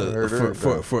though. I Look, heard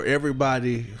everything. for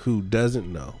everybody who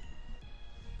doesn't know,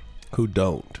 who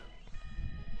don't,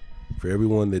 for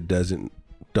everyone that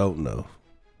don't know,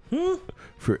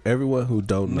 for everyone who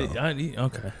don't know,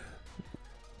 Okay.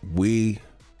 we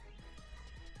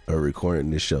are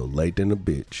recording this show late than a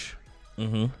bitch.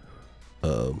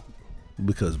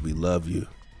 Because we love you,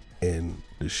 and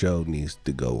the show needs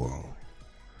to go on.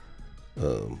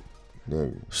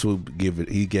 Swoop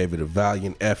he gave it a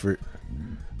valiant effort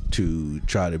to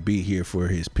try to be here for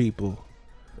his people.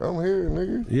 I'm here,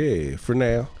 nigga. Yeah, for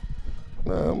now.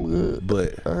 Nah, I'm good.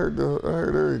 But I heard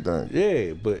everything.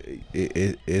 yeah, but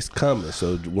it's coming.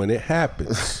 So when it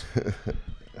happens,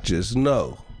 just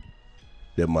know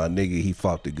that my nigga, he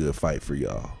fought the good fight for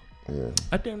y'all. Yeah.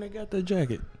 I damn near got that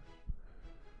jacket.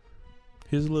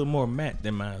 His a little more matte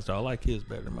than mine, so I like his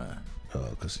better than mine.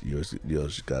 Because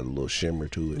yours got a little shimmer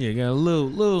to it. Yeah, got a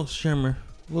little shimmer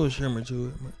to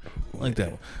it, like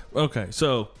that one. Okay,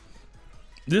 so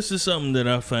this is something that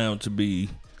I found to be.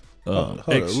 Hold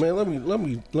on, man. Let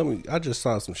me. I just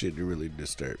saw some shit that really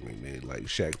disturbed me, man. Like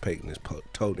Shaq painting his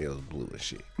toenails blue and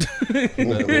shit. You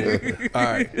know what I mean? All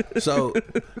right, so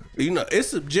it's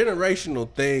some generational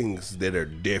things that are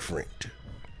different.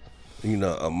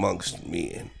 Amongst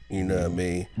men. You know what I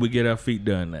mean? We get our feet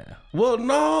done now. Well,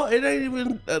 no, it ain't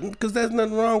even because there's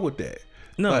nothing wrong with that.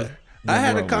 No, like, I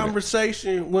had a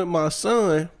conversation with my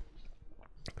son.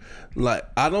 Like,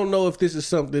 I don't know if this is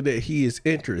something that he is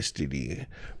interested in,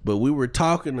 but we were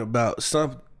talking about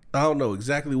I don't know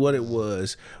exactly what it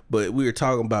was, but we were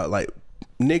talking about like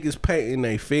niggas painting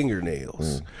their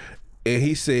fingernails. And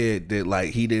he said that like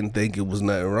he didn't think it was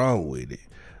nothing wrong with it.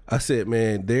 I said,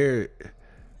 man,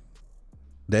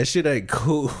 that shit ain't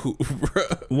cool, bro.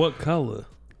 What color?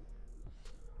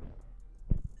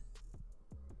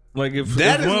 Like if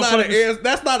that is not an answer.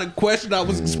 That's not a question I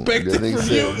was expecting from you.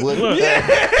 Was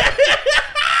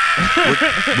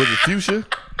it fuchsia?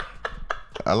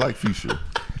 I like fuchsia.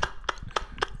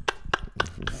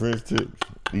 French tips.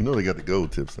 You know they got the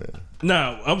gold tips now.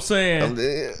 No, I'm saying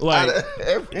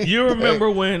you remember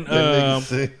when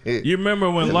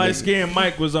light skinned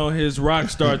Mike was on his rock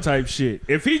star type shit.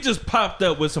 If he just popped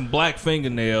up with some black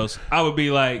fingernails, I would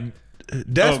be like,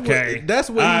 that's okay. That's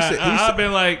what he said. I've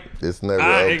been like, it's never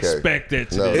I okay. expect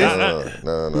that to No.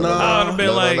 I would have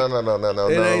been like, no.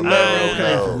 It ain't never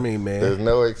okay for me, man. There's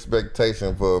no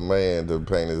expectation for a man to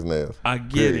paint his nails. I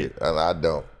get it. And I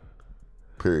don't.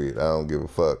 Period. I don't give a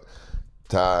fuck.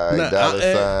 Tie, dollar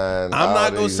sign. I'm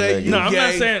not gonna say you. No, I'm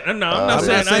not saying. No, I'm not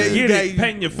saying I get it.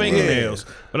 Painting your fingernails,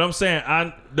 Yeah. but I'm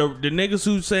saying the niggas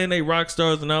who saying they rock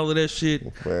stars and all of that shit,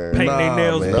 Man. painting their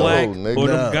nails man. black, No, or nigga.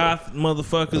 them goth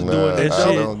motherfuckers doing that I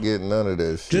shit. don't get none of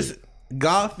that shit. Just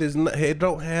goth is not. It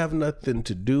don't have nothing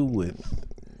to do with.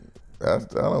 I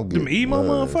don't get Them emo none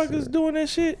of that motherfuckers shit. doing that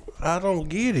shit. I don't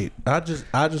get it. I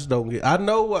just don't get. I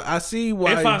know what I see.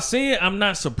 Why? If I see it, I'm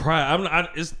not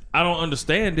surprised. I don't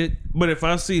understand it, but if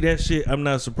I see that shit, I'm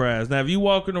not surprised. Now, if you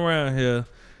walking around here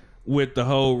with the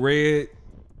whole red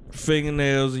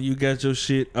fingernails and you got your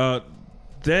shit,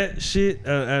 that shit,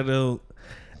 I don't.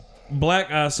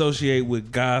 Black I associate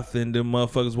with goth and them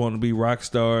motherfuckers want to be rock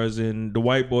stars and the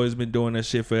white boys been doing that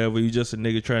shit forever. You just a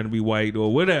nigga trying to be white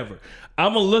or whatever.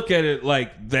 I'm gonna look at it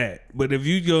like that. But if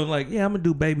you go like, yeah, I'm gonna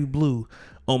do baby blue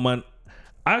on my,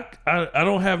 I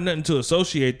don't have nothing to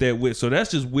associate that with. So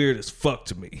that's just weird as fuck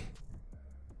to me.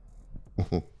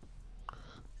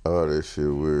 Oh, that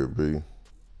shit weird, B.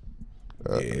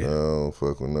 I don't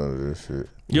fuck with none of this shit.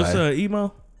 Your son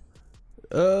emo?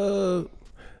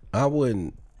 I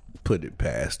wouldn't put it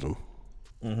past him.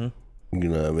 You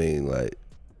know what I mean? Like,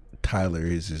 Tyler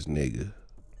is his nigga.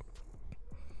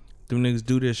 Them niggas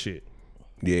do this shit.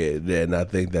 Yeah, and I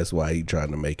think that's why he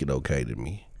trying to make it okay to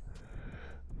me.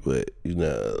 But,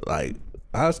 like,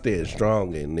 I stand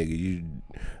strong and nigga, you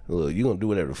gonna do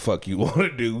whatever the fuck you want to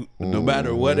do, no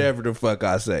matter whatever the fuck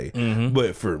I say.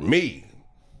 But for me,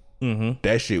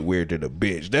 that shit weird to the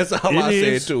bitch. That's all I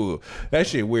said to him. That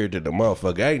shit weird to the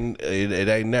motherfucker. It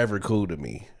ain't never cool to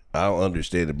me. I don't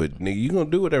understand it, but nigga, you gonna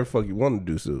do whatever the fuck you want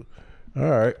to do. So, all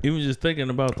right. Even just thinking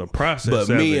about the process. But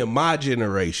of me it. and my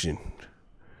generation,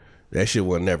 that shit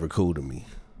was never cool to me.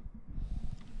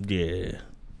 Yeah,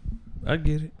 I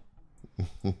get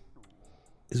it.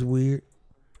 It's weird.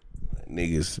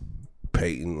 Niggas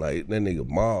painting like that nigga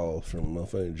Maul from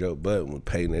motherfucking Joe Budden was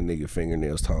painting that nigga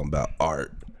fingernails talking about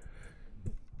art,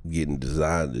 getting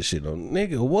designed and shit on.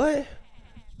 Nigga, what?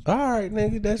 All right,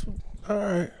 nigga, that's all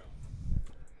right.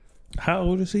 How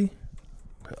old is he?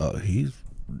 He's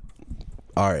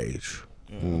our age.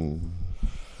 All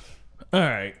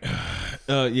right.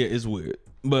 Yeah, it's weird.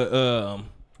 But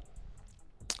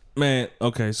man,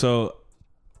 okay, so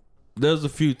there's a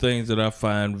few things that I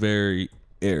find very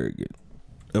arrogant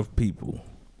of people.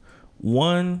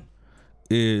 One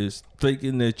is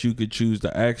thinking that you could choose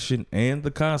the action and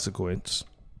the consequence.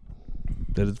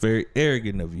 That is very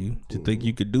arrogant of you to think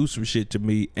you could do some shit to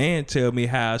me and tell me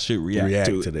how I should react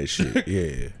to it. That shit.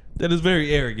 Yeah. That is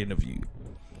very arrogant of you.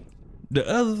 The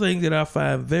other thing that I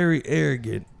find very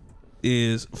arrogant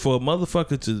is for a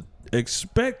motherfucker to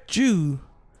expect you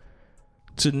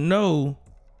to know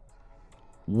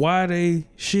why they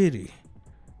shitty.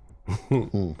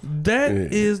 That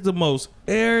is the most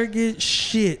arrogant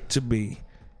shit to me.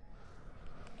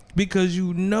 Because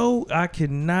you know I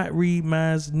cannot read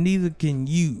minds, neither can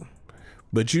you.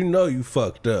 But you know you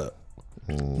fucked up.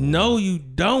 No, you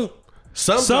don't.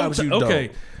 Sometimes you don't.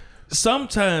 Okay.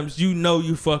 Sometimes you know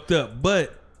you fucked up,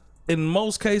 but in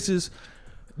most cases,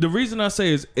 the reason I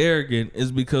say it's arrogant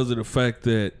is because of the fact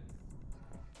that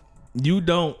you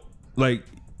don't like.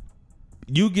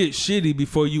 You get shitty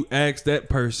before you ask that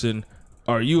person,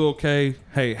 "Are you okay?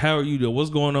 Hey, how are you doing? What's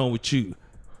going on with you?"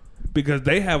 Because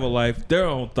they have a life, their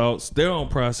own thoughts, their own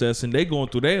process, and they going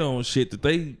through their own shit that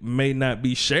they may not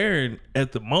be sharing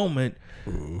at the moment.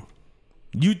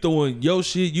 You throwing your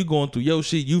shit, you going through your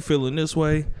shit, you feeling this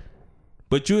way,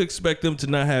 but you expect them to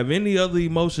not have any other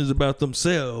emotions about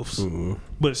themselves.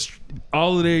 But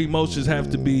all of their emotions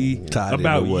have to be tied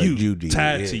about into what you, you did,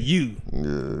 tied yeah. to you.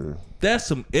 Yeah. That's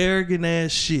some arrogant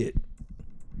ass shit.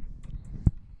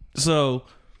 So,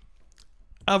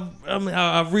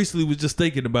 I recently was just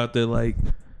thinking about that. Like,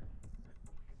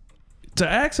 to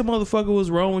ask a motherfucker what's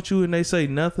wrong with you and they say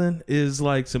nothing is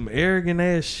like some arrogant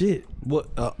ass shit. What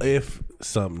if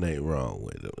something ain't wrong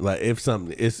with it? Like if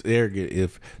something, it's arrogant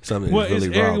if something Well, is really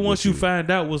it's wrong. arrogant once with you find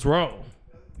out what's wrong.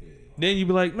 Then you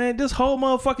be like, man, this whole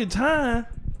motherfucking time,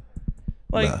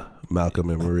 like Malcolm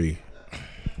and Marie.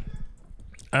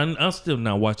 I'm still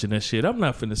not watching that shit. I'm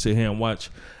not finna sit here and watch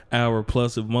hour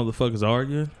plus of motherfuckers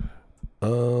arguing.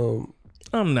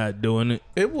 I'm not doing it.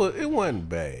 It wasn't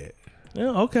bad.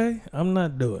 Yeah, okay. I'm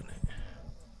not doing it.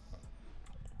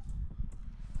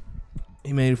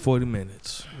 He made it 40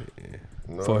 minutes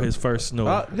for his first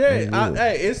snore. Hey,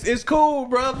 it's cool,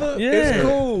 brother. Yeah. It's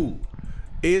cool.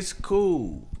 It's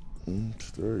cool.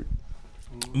 Straight.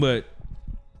 But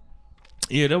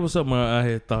yeah, that was something I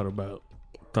had thought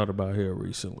about here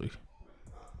recently.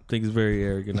 I think it's very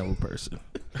arrogant of a person.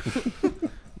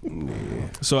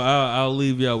 So I'll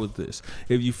leave y'all with this.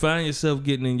 If you find yourself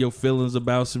getting in your feelings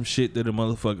about some shit that a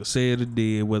motherfucker said or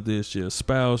did, whether it's your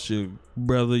spouse, your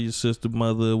brother, your sister,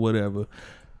 mother, whatever,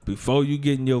 before you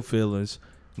get in your feelings,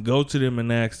 go to them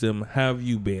and ask them, how have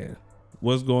you been?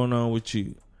 What's going on with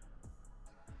you?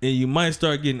 And you might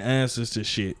start getting answers to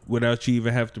shit without you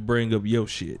even have to bring up your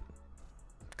shit.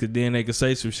 Cause then they can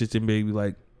say some shit and be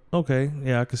like, okay,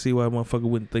 yeah, I can see why a motherfucker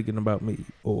wasn't thinking about me,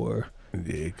 or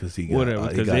Yeah, because he got whatever.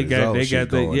 Because they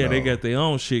got their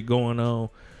own shit going on.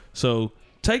 So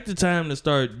take the time to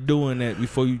start doing that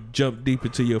before you jump deep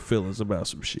into your feelings about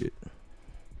some shit.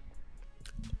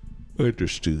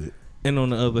 Understood. And on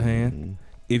the other hand,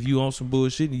 if you on some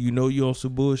bullshit and you know you on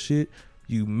some bullshit,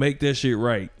 you make that shit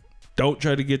right. Don't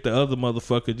try to get the other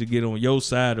motherfucker to get on your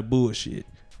side of bullshit.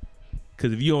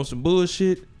 Cause if you on some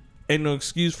bullshit, ain't no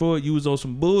excuse for it. You was on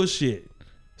some bullshit.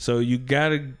 So you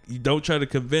don't try to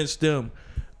convince them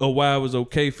of why it was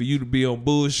okay for you to be on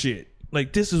bullshit.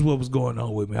 Like, this is what was going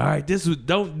on with me. All right,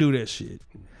 don't do that shit.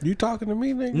 You talking to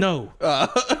me, nigga? No.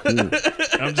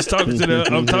 I'm just talking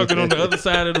I'm talking on the other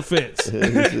side of the fence.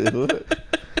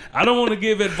 I don't want to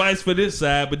give advice for this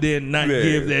side, but then not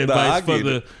give the advice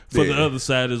for the other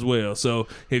side as well. So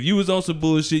if you was on some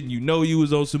bullshit and you know you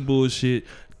was on some bullshit,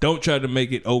 don't try to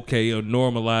make it okay or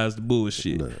normalize the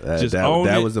bullshit. Just own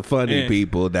that it. was a funny,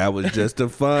 people. That was just a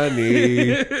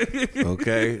funny.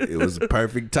 Okay? It was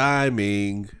perfect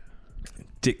timing.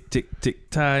 Tick, tick, tick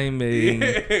timing.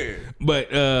 Yeah.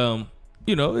 But,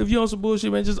 you know, if you're on some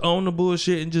bullshit, man, just own the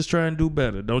bullshit and just try and do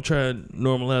better. Don't try and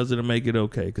normalize it and make it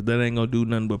okay, because that ain't going to do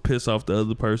nothing but piss off the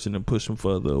other person and push them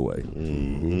further away.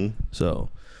 Mm-hmm. So,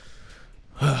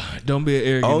 don't be an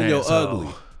arrogant own your asshole.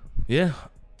 ugly. Yeah.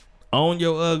 Own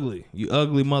your ugly. You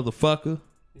ugly motherfucker.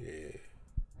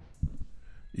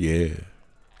 Yeah. You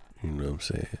know what I'm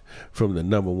saying? From the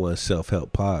 #1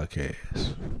 self-help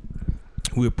podcast.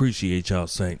 We appreciate y'all,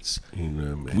 saints. You know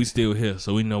what I mean? We still here,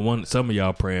 so we know some of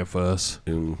y'all praying for us.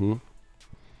 Mm-hmm.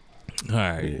 All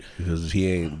right. Yeah, because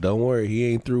don't worry, he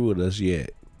ain't through with us yet.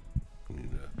 You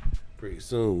know, pretty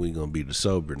soon we gonna be the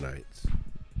sober nights.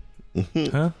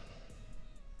 Huh?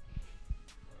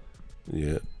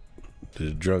 Yeah.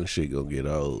 The drunk shit gonna get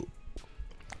old.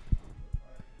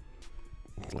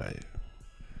 Like,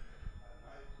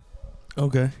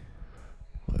 okay.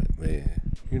 Man,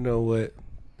 you know what?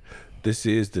 This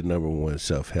is the #1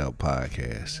 self-help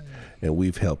podcast, and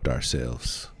we've helped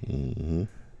ourselves. Mm-hmm.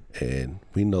 And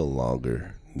we no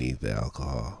longer need the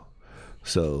alcohol.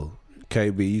 So,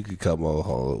 KB, you could come on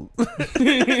home.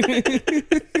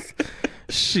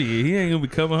 Shit, he ain't gonna be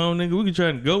coming home, nigga. We can try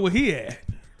and go where he at.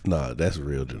 Nah, that's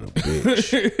real than a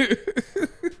bitch.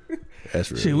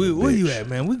 That's real. Shit, where you at,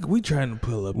 man? We trying to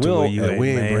pull up to where you at, we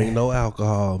ain't man. bring no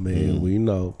alcohol, man. We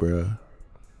know, bruh.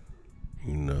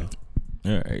 You know.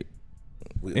 All right.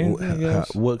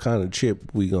 What kind of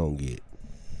chip we gonna get?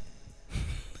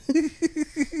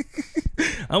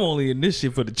 I'm only in this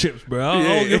shit for the chips, bro. I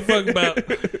don't give a fuck about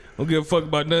don't give a fuck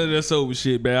about none of that sober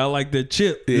shit, man. I like that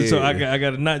chip. Yeah. So I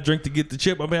got to not drink to get the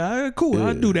chip. I mean, all right, cool.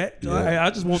 I'll do that. Yeah. All right, I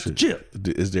just want the chip.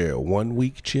 Is there a 1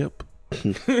 week chip?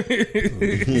 Should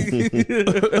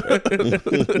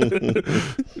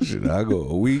I go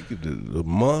a week, a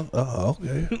month? Oh,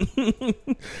 okay.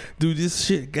 Dude, this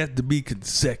shit got to be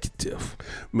consecutive.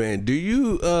 Man, do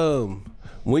you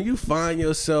when you find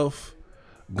yourself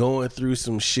going through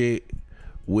some shit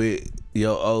with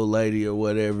your old lady or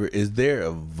whatever, is there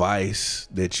a vice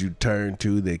that you turn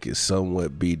to that can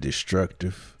somewhat be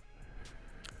destructive?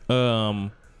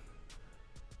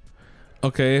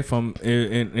 Okay, if I'm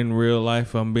in real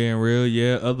life, I'm being real.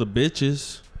 Yeah, other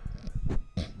bitches.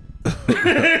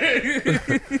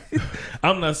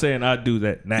 I'm not saying I do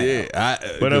that now. Yeah,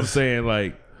 but I'm saying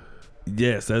like,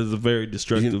 yes, that is a very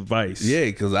destructive vice. Yeah,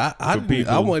 because I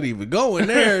people. wasn't even going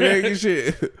there, nigga.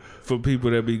 Shit. For people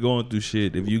that be going through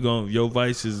shit, if your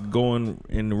vice is going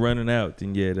and running out,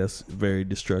 then yeah, that's very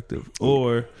destructive.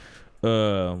 Or,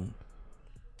 for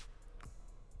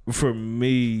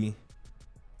me,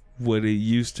 what it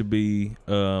used to be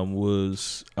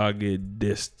was I get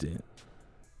distant.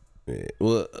 Yeah.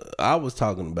 Well, I was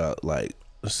talking about like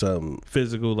some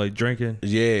Physical, like drinking,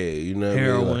 you know,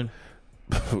 heroin,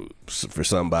 like, for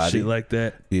somebody, shit like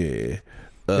that. yeah.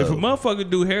 If a motherfucker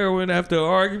do heroin after an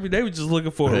argument, they were just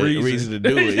looking for a reason to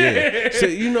do it. Yeah. So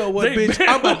you know what, bitch?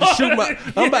 I'm about to shoot my.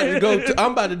 I'm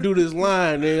about to do this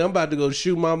line, nigga. I'm about to go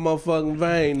shoot my motherfucking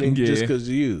vein, nigga, just because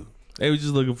of you. They were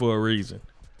just looking for a reason.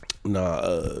 Nah,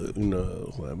 you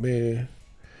know, like, man,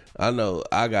 I know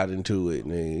I got into it,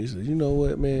 and he said, you know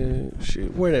what, man,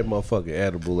 shit, where that motherfucking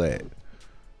edible at?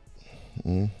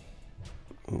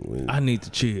 I need to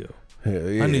chill. Hell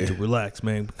yeah. I need to relax,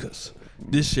 man, because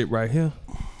this shit right here,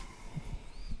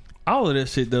 all of that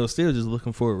shit though, still just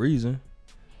looking for a reason.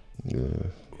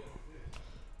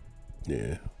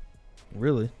 Yeah.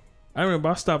 Really. I remember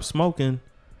I stopped smoking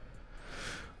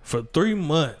for 3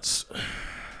 months.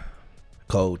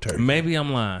 Cold turkey. Maybe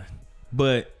I'm lying,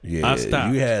 but Yeah, I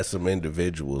stopped. you had some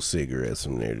individual cigarettes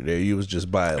from there. You was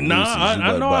just buying No, loosies.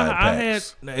 I know I had.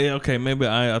 packs. Okay, maybe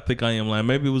I think I am lying.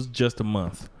 Maybe it was just a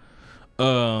month.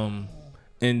 And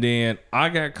then I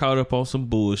got caught up on some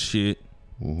bullshit.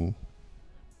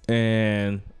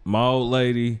 And my old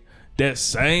lady, that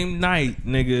same night,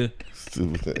 nigga,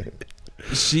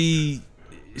 she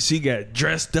got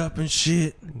dressed up and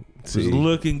shit. Was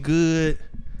looking good.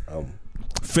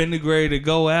 Finna ready to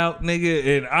go out,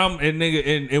 nigga,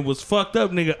 and it was fucked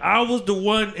up, nigga. I was the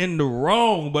one in the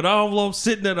wrong, but I was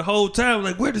sitting there the whole time,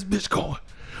 like, where this bitch going?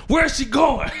 Where's she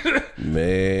going?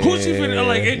 Man, Who she finna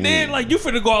like? And then like you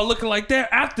finna go out looking like that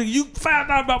after you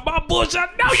found out about my bullshit. I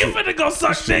know you finna go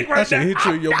suck dick right now. I should hit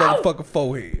you in your motherfucking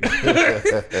forehead.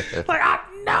 Like I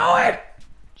know it.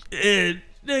 And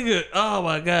nigga, oh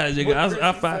my god, nigga,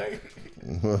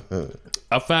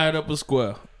 I fired up a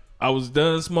square. I was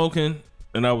done smoking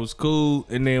and I was cool.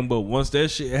 And then, but once that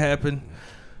shit happened,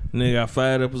 nigga, I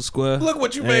fired up a square. Look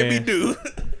what you made me do.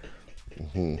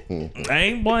 I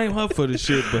ain't blame her for the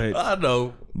shit, but I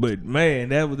know. But man,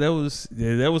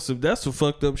 that's some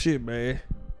fucked up shit, man.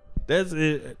 That's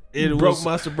it. It broke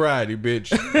my sobriety, bitch.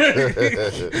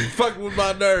 Fucking with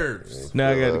my nerves.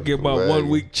 Now I got to get my 1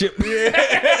 week chip. That's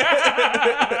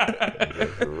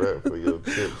a wrap for your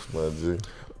tips, my G.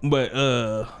 But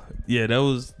yeah,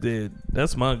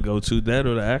 that's my go-to. That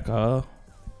or the alcohol.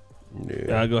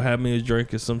 Yeah. I go have me a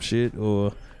drink or some shit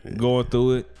or going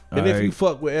through it. And if you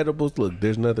fuck with edibles, look,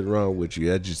 there's nothing wrong with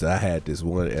you. I had this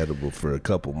one edible for a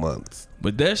couple months.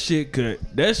 But that shit could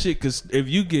if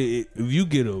you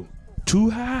get a too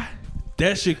high,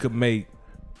 that shit could make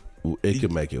it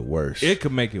could make it worse. It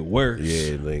could make it worse.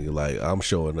 Yeah, nigga, like I'm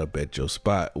showing up at your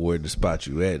spot, where the spot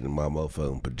you at in my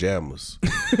motherfucking pajamas,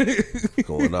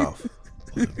 going off.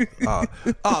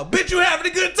 Oh, bitch, you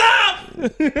having a good time?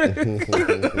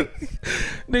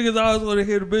 Niggas always want to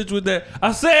hear the bitch with that.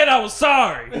 I said I was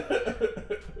sorry.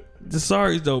 The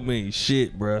sorries don't mean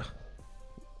shit, bruh.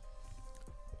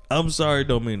 I'm sorry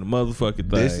don't mean the motherfucking thing.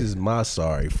 This is my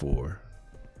sorry for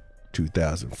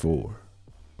 2004.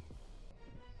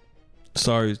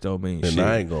 Sorries don't mean and shit.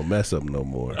 I ain't gonna mess up no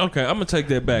more. Okay, I'm gonna take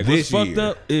that back. This What's fucked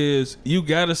year. up is you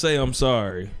gotta say I'm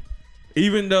sorry.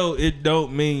 Even though it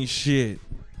don't mean shit,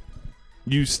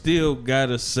 you still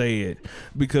gotta say it.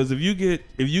 Because if you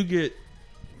get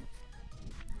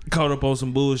caught up on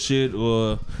some bullshit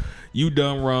or you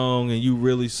done wrong and you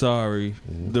really sorry,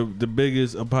 the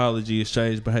biggest apology is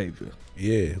change behavior.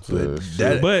 Yeah,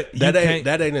 But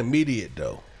that ain't immediate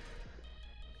though.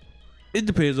 It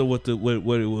depends on what it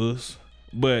was.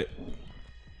 But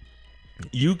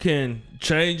you can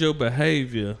change your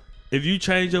behavior if you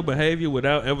change your behavior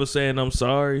without ever saying I'm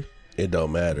sorry, It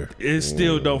don't matter. it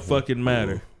still don't fucking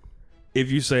matter.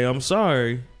 If you say I'm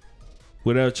sorry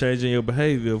without changing your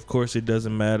behavior, of course it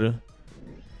doesn't matter.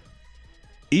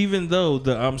 Even though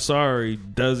the I'm sorry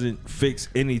doesn't fix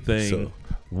anything. So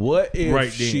what if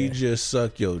Right she then. just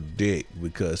suck your dick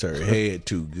because her head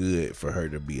too good for her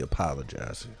to be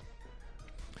apologizing?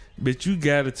 But you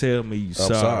gotta tell me you I'm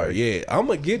sorry. sorry. Yeah, I'm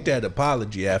gonna get that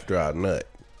apology after I nut.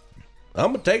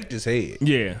 I'm gonna take this head.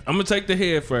 Yeah, I'm gonna take the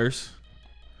head first,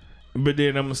 but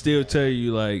then I'm gonna still tell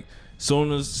you like,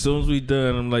 soon as we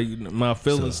done, I'm like, my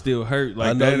feelings still hurt.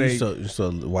 Like I know that you. ain't.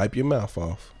 So wipe your mouth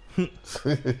off.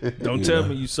 Don't tell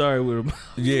me you sorry with him.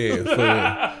 Yeah.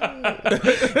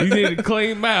 You need a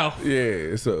clean mouth.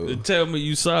 Yeah. So To tell me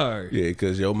you sorry. yeah,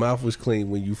 because your mouth was clean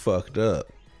when you fucked up.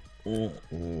 You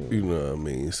know what I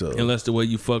mean? So Unless the way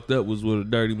you fucked up was with a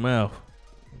dirty mouth.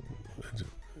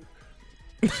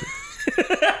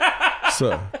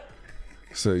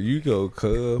 so you go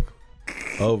cub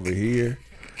over here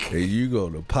and you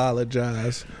gonna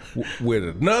apologize with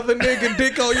another nigga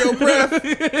dick on your breath?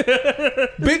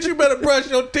 Bitch, you better brush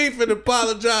your teeth and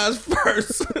apologize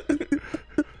first.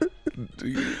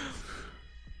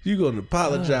 You gonna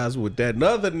apologize with that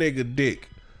another nigga dick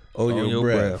on your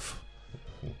breath.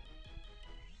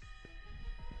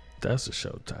 That's a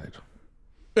show title.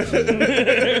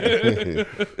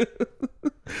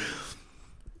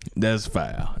 That's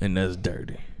foul and that's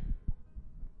dirty.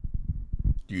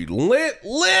 You lit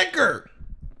liquor.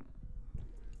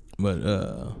 But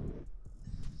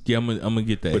yeah, I'm gonna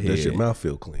get that But head. does your mouth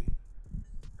feel clean?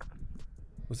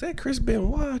 Was that Chris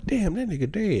Benoit? Damn, that nigga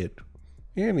dead.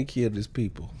 And he killed his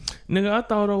people. Nigga, I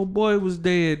thought old boy was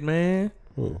dead, man.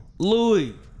 Who?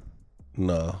 Louis.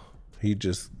 No, he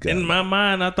just got. In my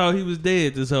mind, I thought he was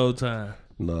dead this whole time.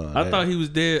 Nah, I thought he was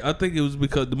dead. I think it was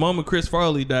because the moment Chris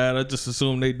Farley died, I just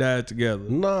assumed they died together.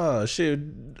 Nah, shit.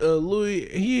 Louis,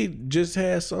 he just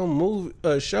had some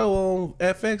show on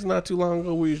FX not too long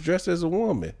ago where he was dressed as a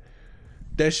woman.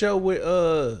 That show with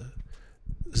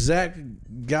Zach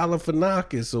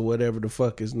Galifianakis or whatever the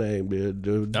fuck his name. I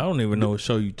don't even know what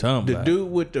show you talking The about.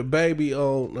 dude with the baby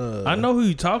on. I know who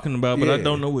you talking about, but I yeah.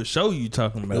 don't know what show you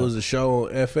talking about. It was a show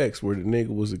on FX where the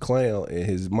nigga was a clown and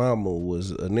his mama was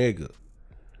a nigga.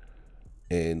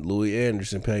 And Louis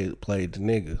Anderson played the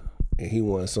nigga. And he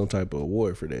won some type of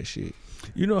award for that shit.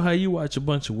 You know how you watch a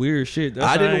bunch of weird shit? That's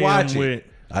I didn't how watch am it. with-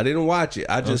 I didn't watch it.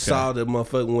 I just Okay. saw the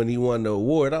motherfucker when he won the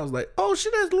award. I was like, oh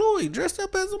shit, that's Louis dressed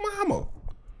up as a mama.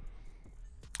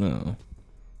 Oh.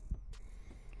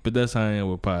 But that's how I am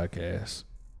with podcasts.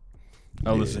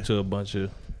 I listen to a bunch of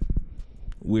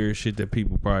weird shit that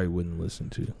people probably wouldn't listen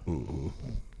to. Mm-hmm.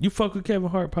 You fuck with Kevin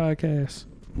Hart podcast?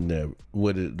 Never.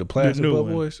 With it, the Plastic new Butt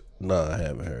one. Boys? No, I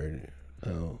haven't heard it.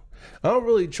 I don't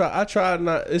really try. I try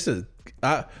not.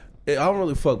 I don't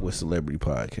really fuck with celebrity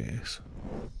podcasts.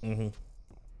 Mm-hmm.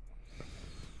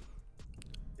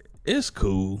 It's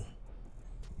cool.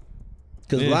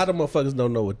 Because a lot of motherfuckers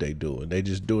don't know what they doing. They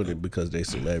just doing it because they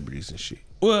celebrities and shit.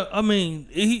 Well, I mean,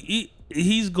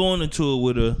 he's going into it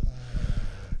with a.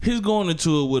 He's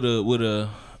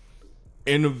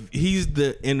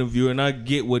the interviewer, and I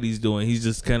get what he's doing. He's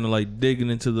just kind of like digging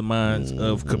into the minds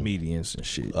of comedians and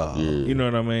shit. You know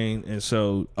what I mean? And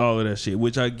so all of that shit,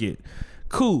 which I get,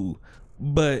 cool,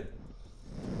 but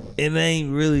it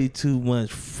ain't really too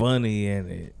much funny in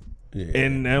it. Yeah.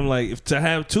 And I'm like, if to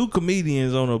have two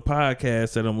comedians on a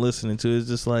podcast that I'm listening to, is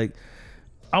just like,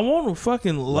 I want to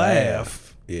fucking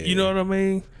laugh. Yeah. You know what I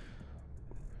mean?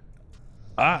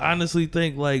 I honestly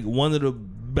think like one of the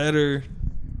better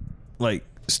like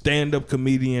stand-up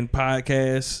comedian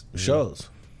podcasts. Shows.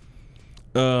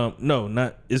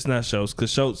 No, it's not shows,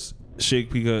 because Schultz shit,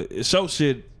 because Schultz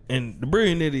shit and the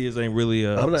Brilliant Idiots ain't really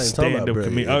I'm a not even talking stand-up about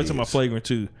comedian. Brilliant I was talking about Idiots. Flagrant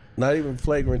 2. Not even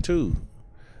Flagrant 2.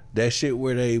 That shit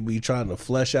where they be trying to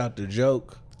flesh out the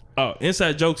joke. Oh,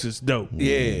 Inside Jokes is dope.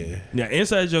 Yeah. Yeah,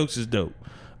 Inside Jokes is dope.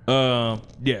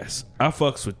 Yes, I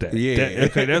fucks with that. Yeah.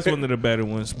 Okay, that's one of the better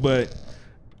ones. But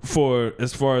for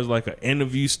as far as like an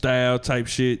interview style type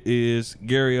shit is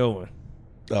Gary Owen.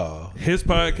 Oh. His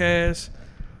podcast,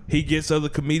 he gets other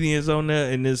comedians on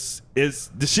there, and it's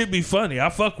the shit be funny. I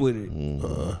fuck with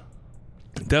it.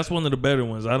 That's one of the better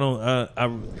ones. I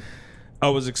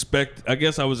was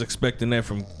expecting that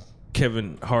from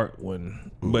Kevin Hart one,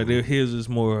 but his is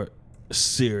more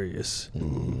serious.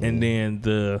 And then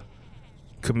the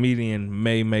comedian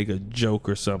may make a joke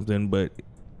or something, but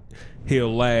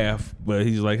he'll laugh, but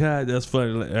he's like, that's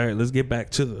funny. All right, let's get back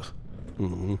to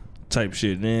the type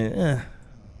shit. And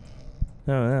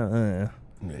Yeah.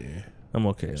 I'm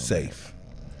okay on that. Safe.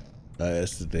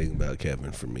 That's the thing about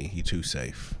Kevin for me. He too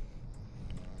safe.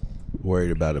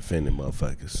 worried about offending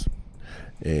motherfuckers.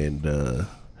 And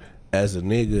as a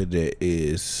nigga that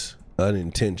is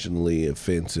unintentionally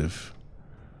offensive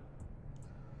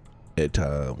at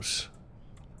times,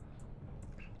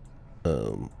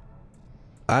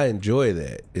 I enjoy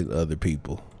that in other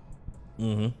people.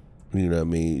 Mm-hmm. You know what I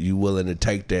mean? You willing to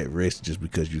take that risk just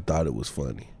because you thought it was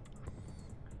funny.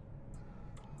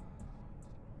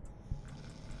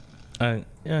 I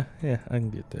can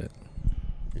get that.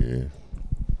 Yeah.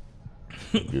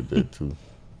 I get that too.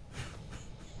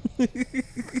 That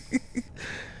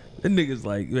nigga's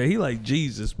like, man, he like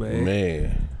Jesus, man.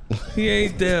 Man. He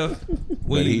ain't there when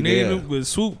But you he need there. him, but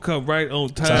Swoop come right on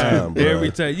time Bruh.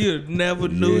 every time. You never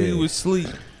knew he Yeah. was asleep.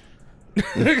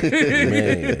 Man.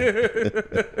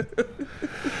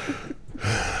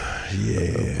 I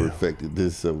Yeah. perfected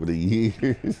this over the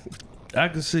years. I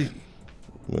can see.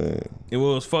 Man. And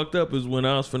what was fucked up is when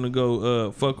I was finna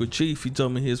go fuck with Chief, he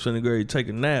told me he was finna go to take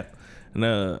a nap.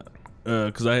 And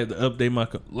cause I had to update my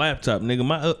laptop.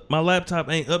 Nigga, my laptop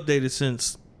ain't updated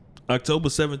since October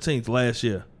 17th last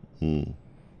year.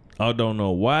 I don't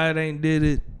know why it ain't did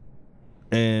it.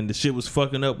 And the shit was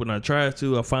fucking up when I tried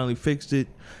to. I finally fixed it.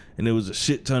 And there was a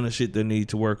shit ton of shit that need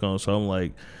to work on. So I'm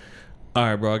like, all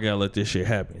right, bro, I gotta let this shit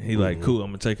happen. He like, cool, I'm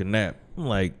gonna take a nap. I'm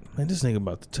like, man, this nigga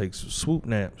about to take some swoop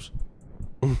naps.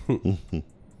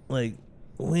 Like,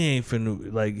 we ain't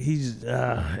finna, like, he's,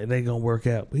 it ain't gonna work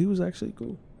out. But he was actually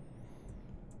cool.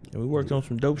 And we worked on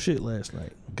some dope shit last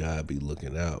night. God be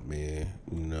looking out, man.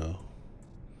 You know.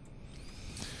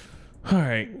 All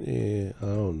right. Yeah, I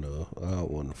don't know. I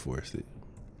don't want to force it.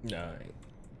 All right.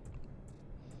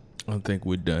 I think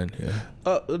we're done here.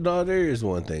 No, there is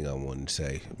one thing I want to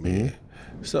say, man.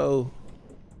 So,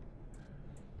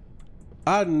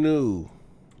 I knew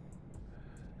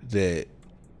that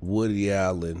Woody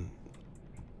Allen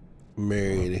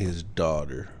marrying his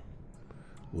daughter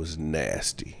was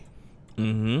nasty.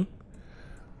 Mm-hmm.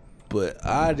 But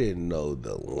I didn't know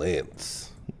the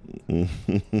lengths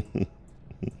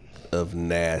of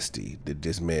nasty that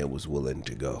this man was willing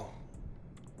to go.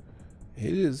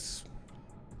 It is.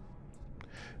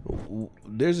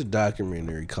 There's a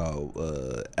documentary called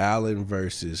Allen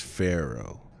versus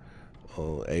Pharaoh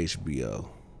on HBO,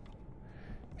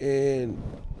 and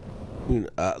you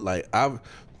know,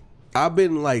 I've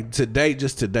been like today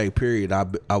period.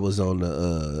 I was on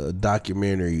the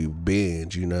documentary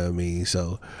binge. You know what I mean?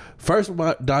 So first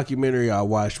documentary I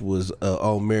watched was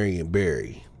on Marion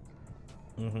Barry.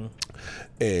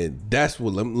 And that's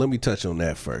what let me touch on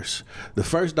that first. The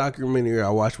first documentary I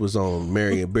watched was on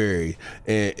Marion Barry,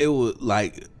 and it was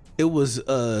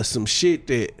some shit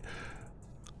that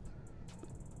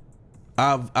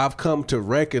I've come to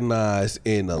recognize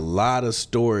in a lot of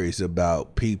stories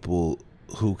about people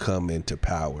who come into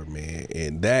power, man.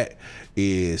 And that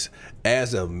is,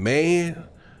 as a man,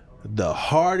 the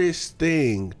hardest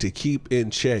thing to keep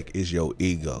in check is your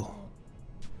ego.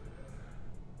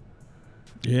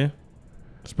 Yeah.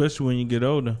 Especially when you get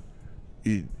older.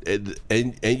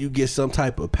 And you get some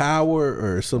type of power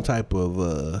or some type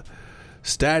of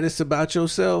status about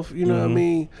yourself, you know what I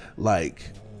mean?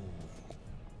 Like,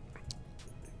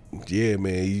 yeah,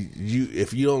 man, you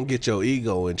if you don't get your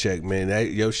ego in check, man,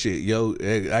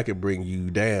 I could bring you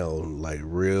down like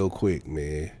real quick,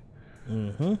 man.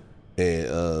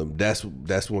 And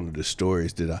that's one of the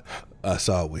stories that I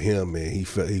saw with him, man. He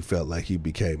felt like he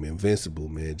became invincible,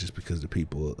 man, just because the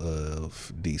people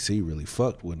of DC really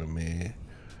fucked with him, man.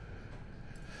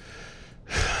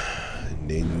 And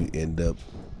then you end up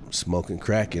smoking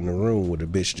crack in the room with a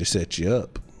bitch to set you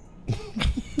up.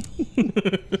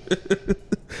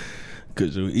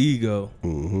 Cause your ego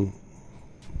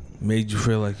made you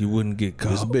feel like you wouldn't get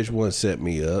caught. This bitch once set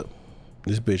me up.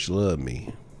 This bitch loved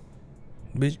me.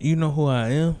 Bitch, you know who I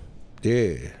am?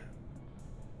 Yeah.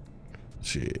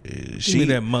 Shit. Give me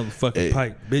that motherfucking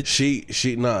pipe, bitch.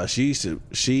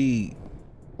 She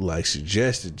like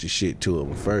suggested the shit to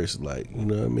him first, like, you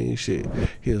know what I mean? Shit.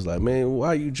 He was like, man,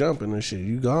 why you jumping and shit?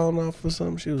 You gone off or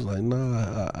something? She was like,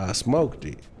 nah, I smoked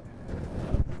it.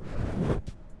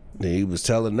 Then he was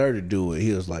telling her to do it.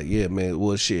 He was like, yeah, man,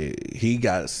 well, shit. He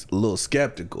got a little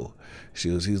skeptical.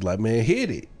 He's like, man, hit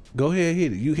it. Go ahead,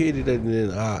 hit it. You hit it, and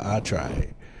then I try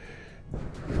it.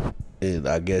 And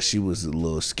I guess she was a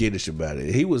little skittish about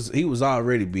it. He was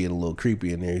already being a little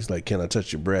creepy in there. He's like, can I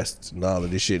touch your breasts and all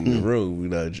of this shit in the room? You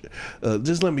know,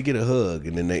 just let me get a hug.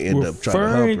 And then they end up trying to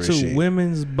hump her and Referring to shit.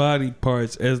 women's body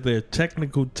parts as their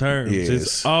technical terms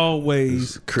is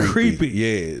always creepy.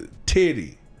 Yeah,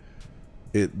 titty.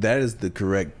 That is the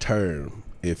correct term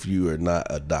if you are not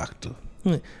a doctor.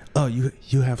 Oh,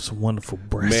 you have some wonderful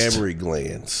breasts. Mammary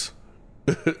glands.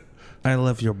 I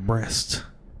love your breast.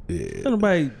 Yeah. Don't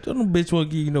no bitch want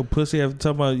to give you no pussy after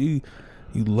talking about you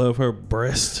love her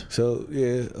breast. So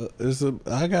yeah,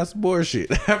 I got some more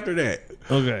shit after that.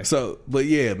 Okay. So, but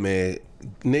yeah, man,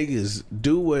 niggas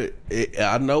do what.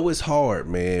 I know it's hard,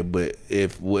 man, but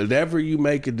if whenever you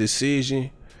make a decision,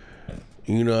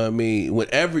 you know what I mean.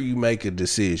 Whenever you make a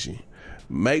decision,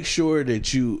 make sure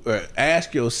that you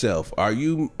ask yourself: Are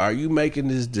you making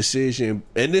this decision?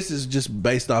 And this is just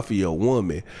based off of your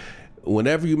woman.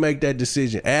 Whenever you make that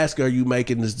decision, ask: Are you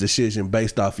making this decision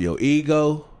based off of your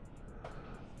ego?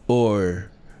 Or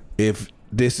if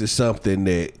this is something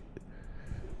that,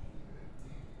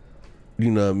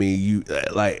 you know what I mean, you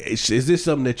like, is this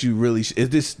something that you really, is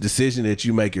this decision that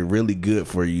you make it really good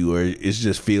for you, or it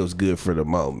just feels good for the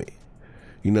moment?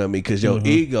 You know what I mean? Because your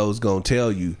ego's gonna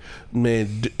tell you,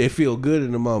 man, it feel good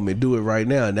in the moment, do it right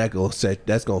now, and that's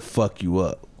gonna fuck you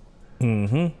up.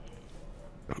 Nah,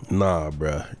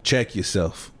 bruh, check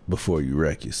yourself before you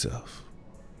wreck yourself.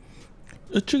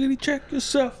 Chickity check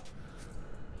yourself.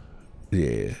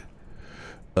 Yeah.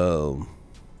 Damn,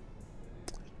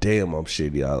 I'm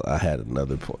shitty. I had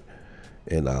another point,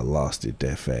 and I lost it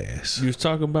that fast. You was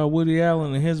talking about Woody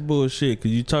Allen and his bullshit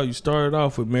because you started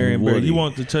off with Marion Barry. You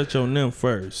wanted to touch on them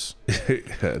first.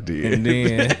 I did. And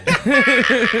then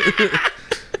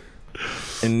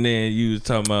and then you was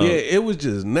talking about, yeah, it was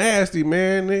just nasty,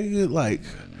 man. Nigga, like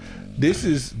this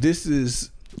is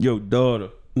your daughter.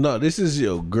 No, this is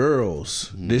your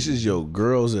girl's. This is your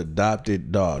girl's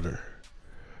adopted daughter.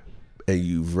 And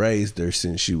you've raised her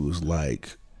since she was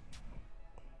like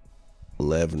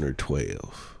 11 or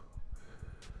 12.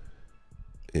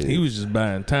 And he was just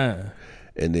buying time.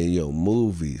 And then your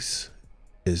movies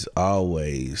is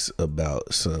always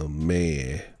about some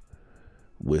man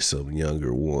with some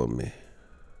younger woman.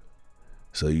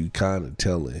 So you kind of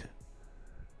telling.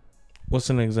 What's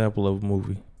an example of a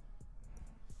movie?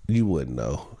 You wouldn't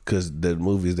know, because the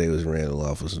movies they was ran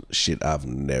off was shit I've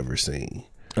never seen.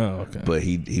 Oh, okay. But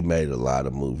he made a lot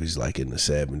of movies like in the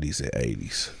 70s and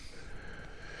 80s.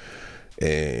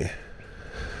 And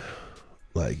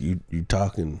like you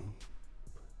talking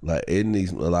like in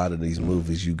a lot of these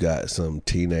movies you got some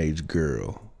teenage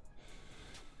girl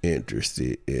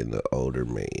interested in an older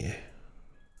man.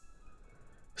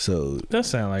 So that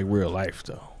sound like real life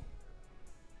though.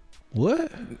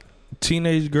 What?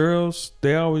 Teenage girls,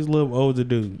 they always love older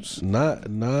dudes. Not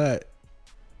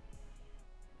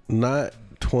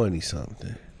 20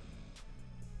 something.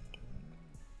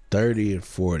 30 and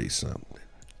 40 something.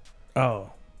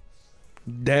 Oh.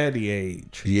 Daddy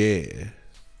age. Yeah.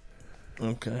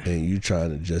 Okay. And you trying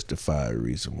to justify a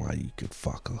reason why you can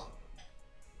fuck her.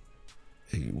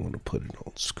 And you want to put it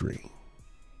on screen.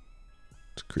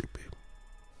 It's creepy.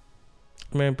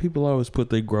 Man, people always put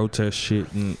their grotesque shit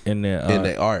in their art. In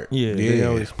their art. Yeah, they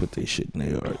always put their shit in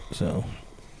their art. So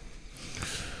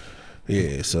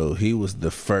yeah, so he was the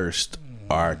first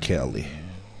R. Kelly.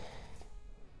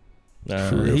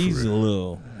 He's a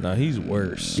little. He's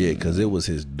worse. Yeah, because it was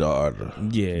his daughter.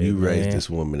 Yeah, you raised man. this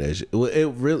woman as it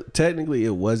really technically it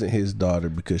wasn't his daughter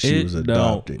because she was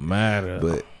adopted. Don't matter.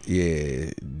 But yeah,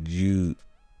 you.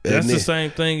 That's the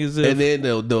same thing as if. And then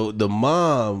the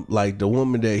mom, like the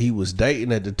woman that he was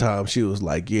dating at the time, she was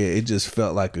like, yeah, it just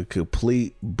felt like a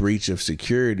complete breach of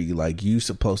security. Like, you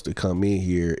supposed to come in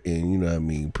here and, you know what I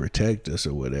mean, protect us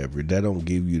or whatever. That don't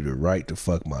give you the right to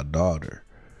fuck my daughter.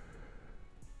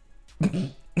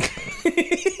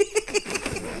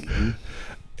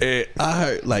 And I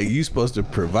heard, like, you supposed to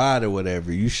provide or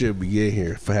whatever. You should be in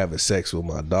here for having sex with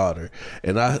my daughter.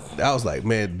 And I was like,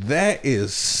 man, that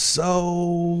is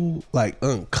so, like,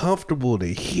 uncomfortable to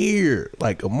hear.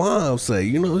 Like a mom say,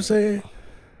 you know what I'm saying?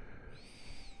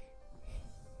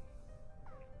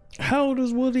 How old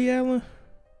is Woody Allen?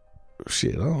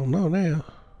 Shit, I don't know now.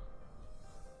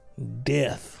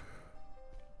 Death.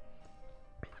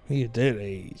 He at that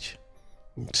age.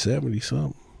 70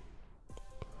 something.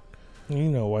 You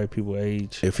know white people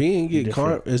age. If he didn't get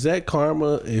karma, is that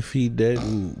karma if he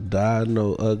didn't die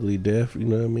no ugly death? You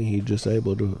know what I mean? He just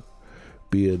able to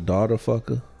be a daughter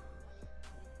fucker?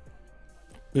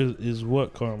 Is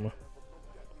what karma?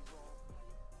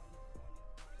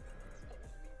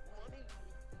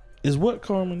 Is what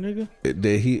karma, nigga?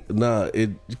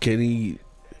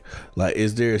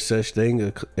 Is there such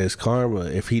thing as karma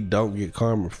if he don't get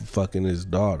karma for fucking his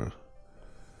daughter?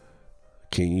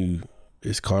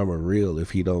 Is karma real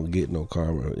if he don't get no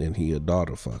karma and he a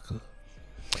daughter fucker?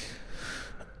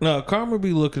 No, karma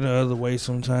be looking the other way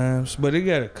sometimes, but he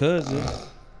got a cousin.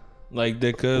 Like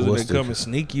that cousin that come and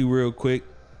sneak you real quick.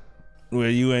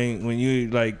 Where you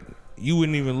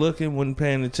wouldn't even looking, wasn't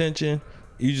paying attention.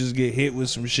 You just get hit with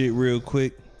some shit real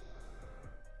quick.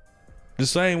 The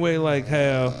same way like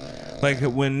how, like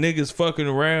when niggas fucking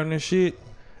around and shit,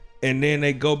 and then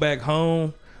they go back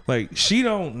home, like she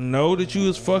don't know that you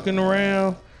was fucking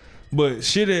around, but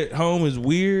shit at home is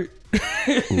weird.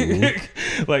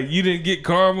 Like you didn't get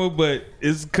karma, but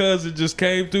it's cause it just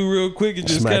came through real quick. It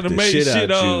just kind of made shit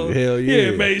all, hell yeah,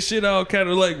 it made shit all kind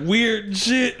of like weird and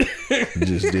shit.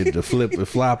 Just did the flip and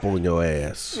flop on your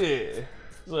ass. Yeah.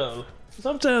 So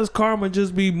sometimes karma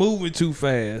just be moving too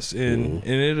fast, and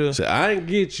it'll. So I ain't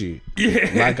get you,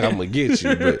 Yeah. like I'm gonna get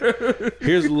you, but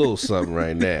here's a little something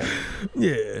right now.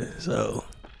 Yeah. So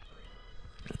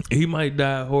he might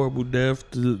die a horrible death.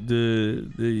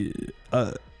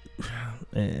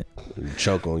 Man.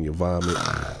 Choke on your vomit.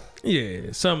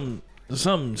 Yeah, something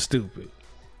stupid.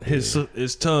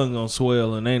 His tongue gonna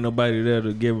swell and ain't nobody there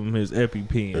to give him his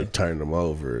EpiPen. Turn them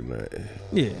over and that.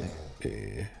 Yeah.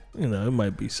 Yeah. You know, it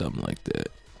might be something like that.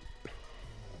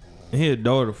 And he a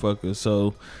daughter fucker,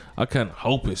 so I kind of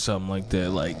hope it's something like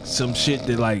that. Like some shit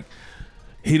that like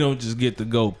he don't just get to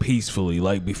go peacefully.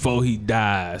 Like before he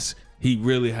dies, he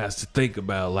really has to think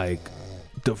about like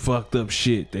the fucked up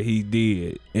shit that he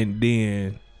did, and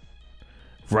then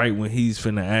right when he's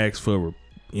finna ask for,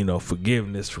 you know,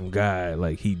 forgiveness from God,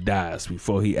 like he dies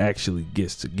before he actually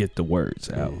gets to get the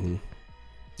words out.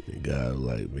 God,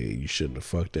 like, man, you shouldn't have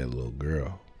fucked that little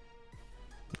girl.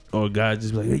 Or God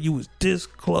just be like, hey, you was this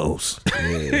close.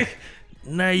 Yeah.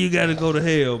 Now you gotta go to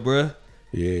hell, bruh.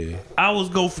 Yeah. I was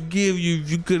gonna forgive you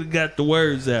if you could have got the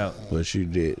words out, But you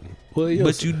didn't. Well,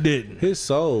 but you didn't. His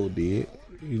soul did.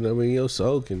 You know what I mean? Your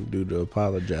soul can do the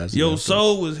apologizing. Your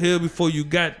soul was here before you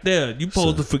got there. You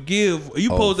supposed to forgive. You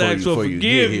supposed to ask for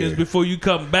forgiveness before you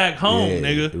come back home,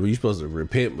 nigga. You supposed to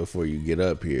repent before you get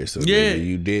up here. So Yeah.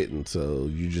 you didn't. So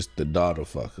you just the daughter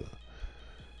fucker.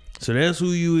 So that's who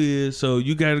you is. So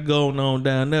you got to go on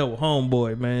down there with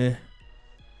homeboy, man.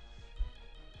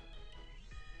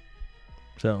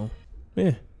 So,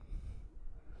 yeah.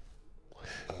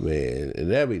 Man,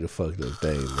 and that be the fucked up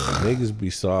thing, man. Niggas be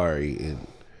sorry and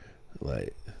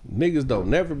like niggas don't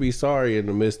never be sorry in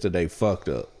the midst of they fucked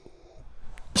up.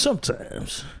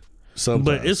 Sometimes. Sometimes.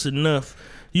 But it's enough.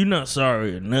 You're not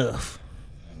sorry enough.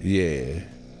 Yeah.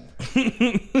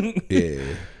 Yeah.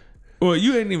 Well,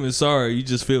 you ain't even sorry. You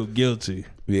just feel guilty.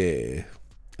 Yeah.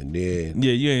 And then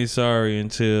Yeah, you ain't sorry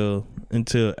until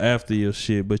after your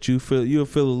shit. But you'll feel a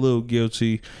little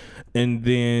guilty, and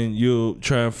then you'll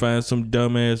try and find some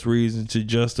dumbass reason to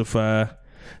justify.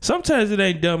 Sometimes it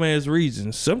ain't dumbass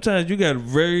reasons. Sometimes you got a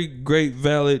very great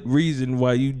valid reason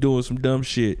why you doing some dumb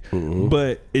shit.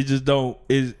 But it just don't.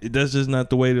 That's just not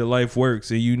the way that life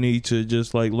works, and you need to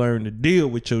just like learn to deal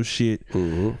with your shit.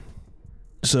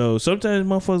 So sometimes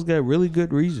motherfuckers got really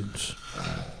good reasons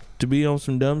to be on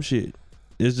some dumb shit.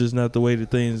 It's just not the way that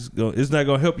things go. It's not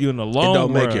gonna help you in the long run. it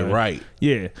don't make it right.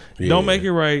 Yeah. Don't make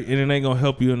it right, and it ain't gonna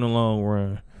help you in the long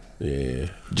run. Yeah.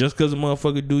 Just because a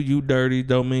motherfucker do you dirty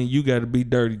don't mean you gotta be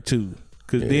dirty too.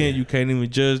 Cause then you can't even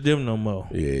judge them no more.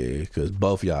 Yeah, because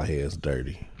both y'all hands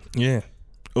dirty. Yeah.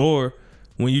 Or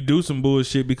when you do some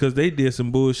bullshit because they did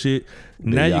some bullshit,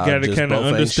 now you y'all gotta just kind of both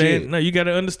ain't understand. shit. No, you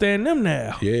gotta understand them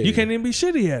now. Yeah. You can't even be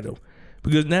shitty at them.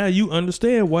 Because now you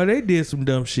understand why they did some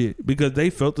dumb shit. Because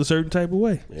they felt a certain type of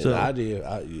way. And So I did.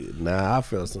 I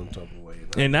felt some type of way.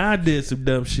 and I did some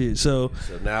dumb shit. So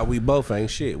now we both ain't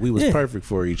shit. We was perfect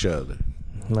for each other.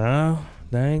 no,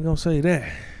 I ain't gonna say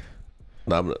that.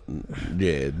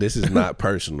 This is not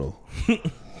personal.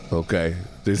 Okay,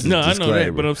 this is No, I know that,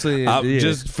 disclaimer. but I'm saying,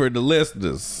 just for the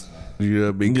listeners. You know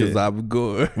what I mean? Because I'm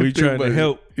going. We trying to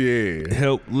help. Yeah.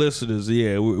 Help listeners.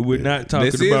 Yeah, we're not talking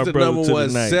This about is the brother number to one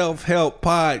the night. self-help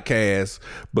podcast,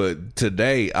 but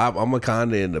today I'm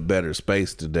kind of in a better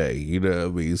space today. You know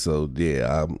what I mean? So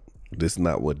yeah, this is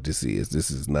not what this is. This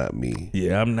is not me.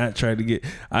 Yeah, I'm not trying to get.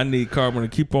 I need Carmen to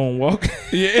keep on walking.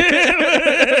 Yeah.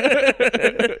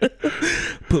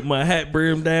 Put my hat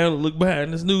brim down and look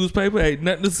behind this newspaper. Ain't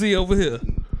nothing to see over here.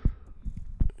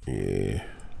 Yeah.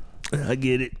 I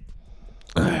get it.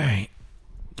 All right.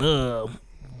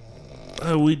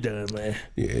 We done, man.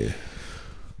 Yeah.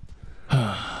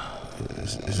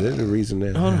 Is that the reason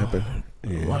that happened?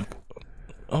 Yeah.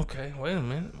 Okay, wait a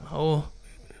minute. Oh,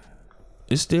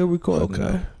 it's still recording. Okay.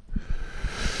 Man.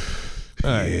 All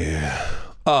right.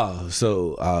 Yeah.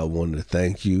 So I want to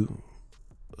thank you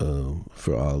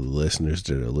for all the listeners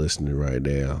that are listening right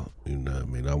now. You know what I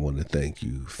mean? I want to thank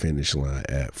you, Finish Line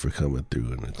app, for coming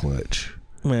through in the clutch.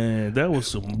 Man, that was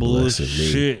some Blessing me.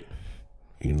 bullshit.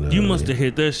 You know, You must have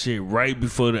hit that shit right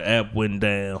before the app went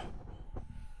down.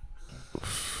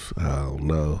 I don't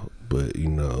know, but you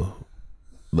know,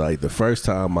 like the first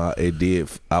time I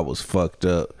was fucked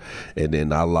up, and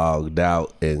then I logged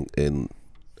out and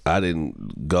I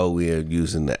didn't go in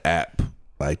using the app,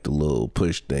 like the little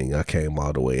push thing. I came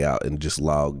all the way out and just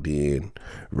logged in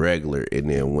regular, and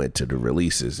then went to the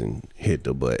releases and hit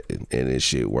the button, and this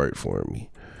shit worked for me.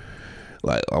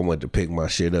 Like, I went to pick my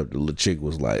shit up. The little chick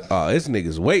was like, "Oh, this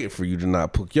nigga's waiting for you to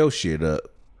not pick your shit up."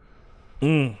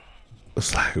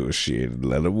 It's like, oh shit,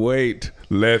 let them wait.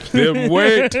 Let them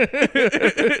wait.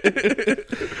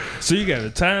 So you got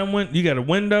a time when you got a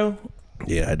window?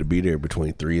 Yeah, I had to be there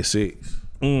between 3 and 6.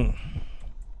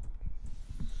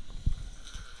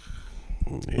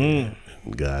 Yeah.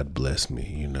 God bless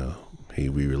me, you know. He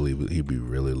be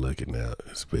really looking out.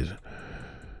 It's been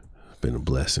a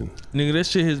blessing. Nigga, that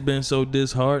shit has been so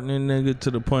disheartening, nigga,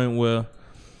 to the point where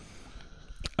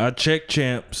I check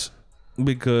Champs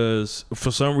because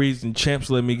for some reason Champs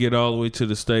let me get all the way to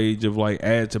the stage of like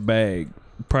add to bag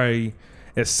probably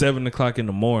at 7 o'clock in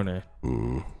the morning.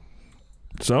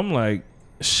 So I'm like,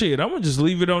 shit, I'm gonna just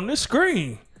leave it on this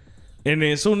screen, and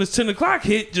then as soon as 10 o'clock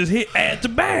hit, just hit add to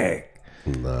bag.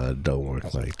 Nah, it don't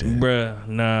work like that, Bruh,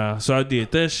 nah. So I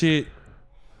did that shit.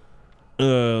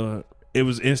 It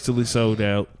was instantly sold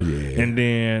out. Yeah. And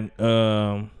then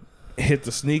hit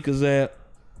the sneakers app.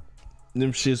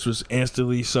 Them shits was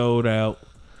instantly sold out.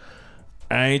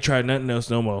 I ain't tried nothing else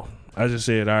no more. I just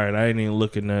said, all right, I ain't even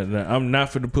looking at nothing. I'm not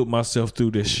finna put myself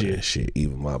through this shit.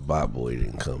 Even my bot boy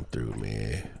didn't come through,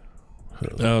 man.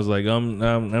 I was like, I'm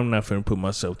not finna put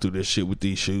myself through this shit with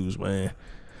these shoes, man.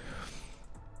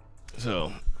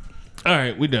 So, all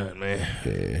right, we done, man.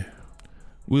 Yeah.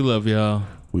 We love y'all.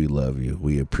 We love you.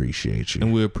 We appreciate you.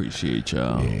 And we appreciate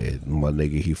y'all. Yeah, my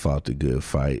nigga, he fought a good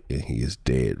fight, and he is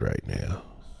dead right now.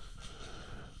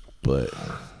 But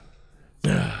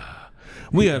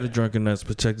we are the Drunken Nuts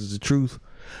Protectors of Truth.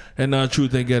 And our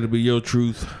truth ain't got to be your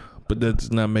truth, but that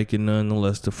does not make it none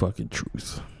unless the fucking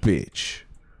truth. bitch,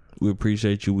 We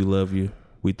appreciate you. We love you.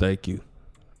 We thank you.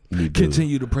 we do.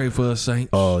 Continue to pray for us, saints.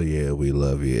 Oh yeah, we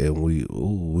love you, and we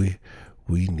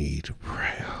need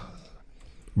prayer.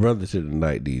 Brother to the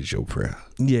night needs your prayer.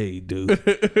 Yeah, you do.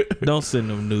 Don't send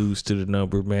them news to the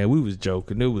number, man. We was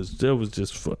joking. That was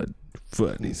just fun.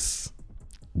 Funnies.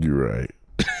 You're right.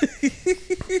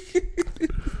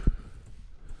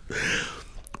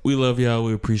 We love y'all.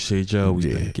 We appreciate y'all.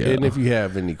 We thank y'all. And if you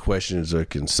have any questions or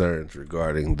concerns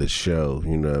regarding the show,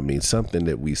 you know what I mean, something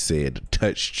that we said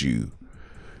touched you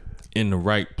in the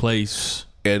right place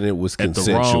and it was at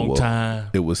consensual. the wrong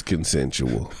time. It was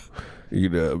consensual. You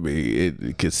know what I mean?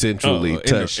 It consensually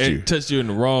touched you. It touched you in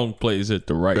the wrong place at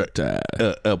the right time.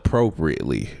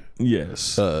 Appropriately.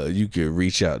 Yes. You can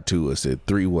reach out to us at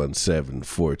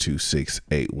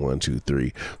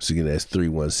 317-426-8123. So again, that's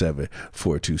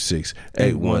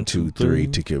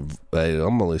 317-426-8123.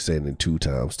 I'm only saying it 2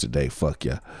 times today. Fuck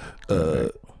ya.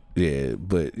 Yeah,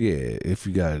 but yeah, if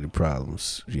you got any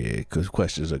problems, yeah, because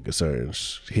questions or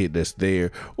concerns, hit us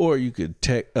there, or you could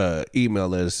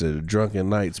email us at Drunken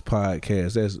Nights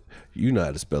Podcast. That's, you know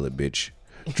how to spell it, bitch.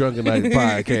 Drunken Nights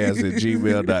Podcast at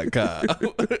gmail.com.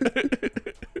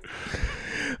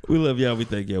 We love y'all. We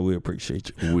thank y'all. We appreciate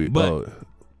you. But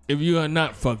if you are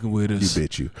not fucking with us, you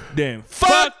bitch you. Then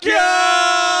fuck y'all.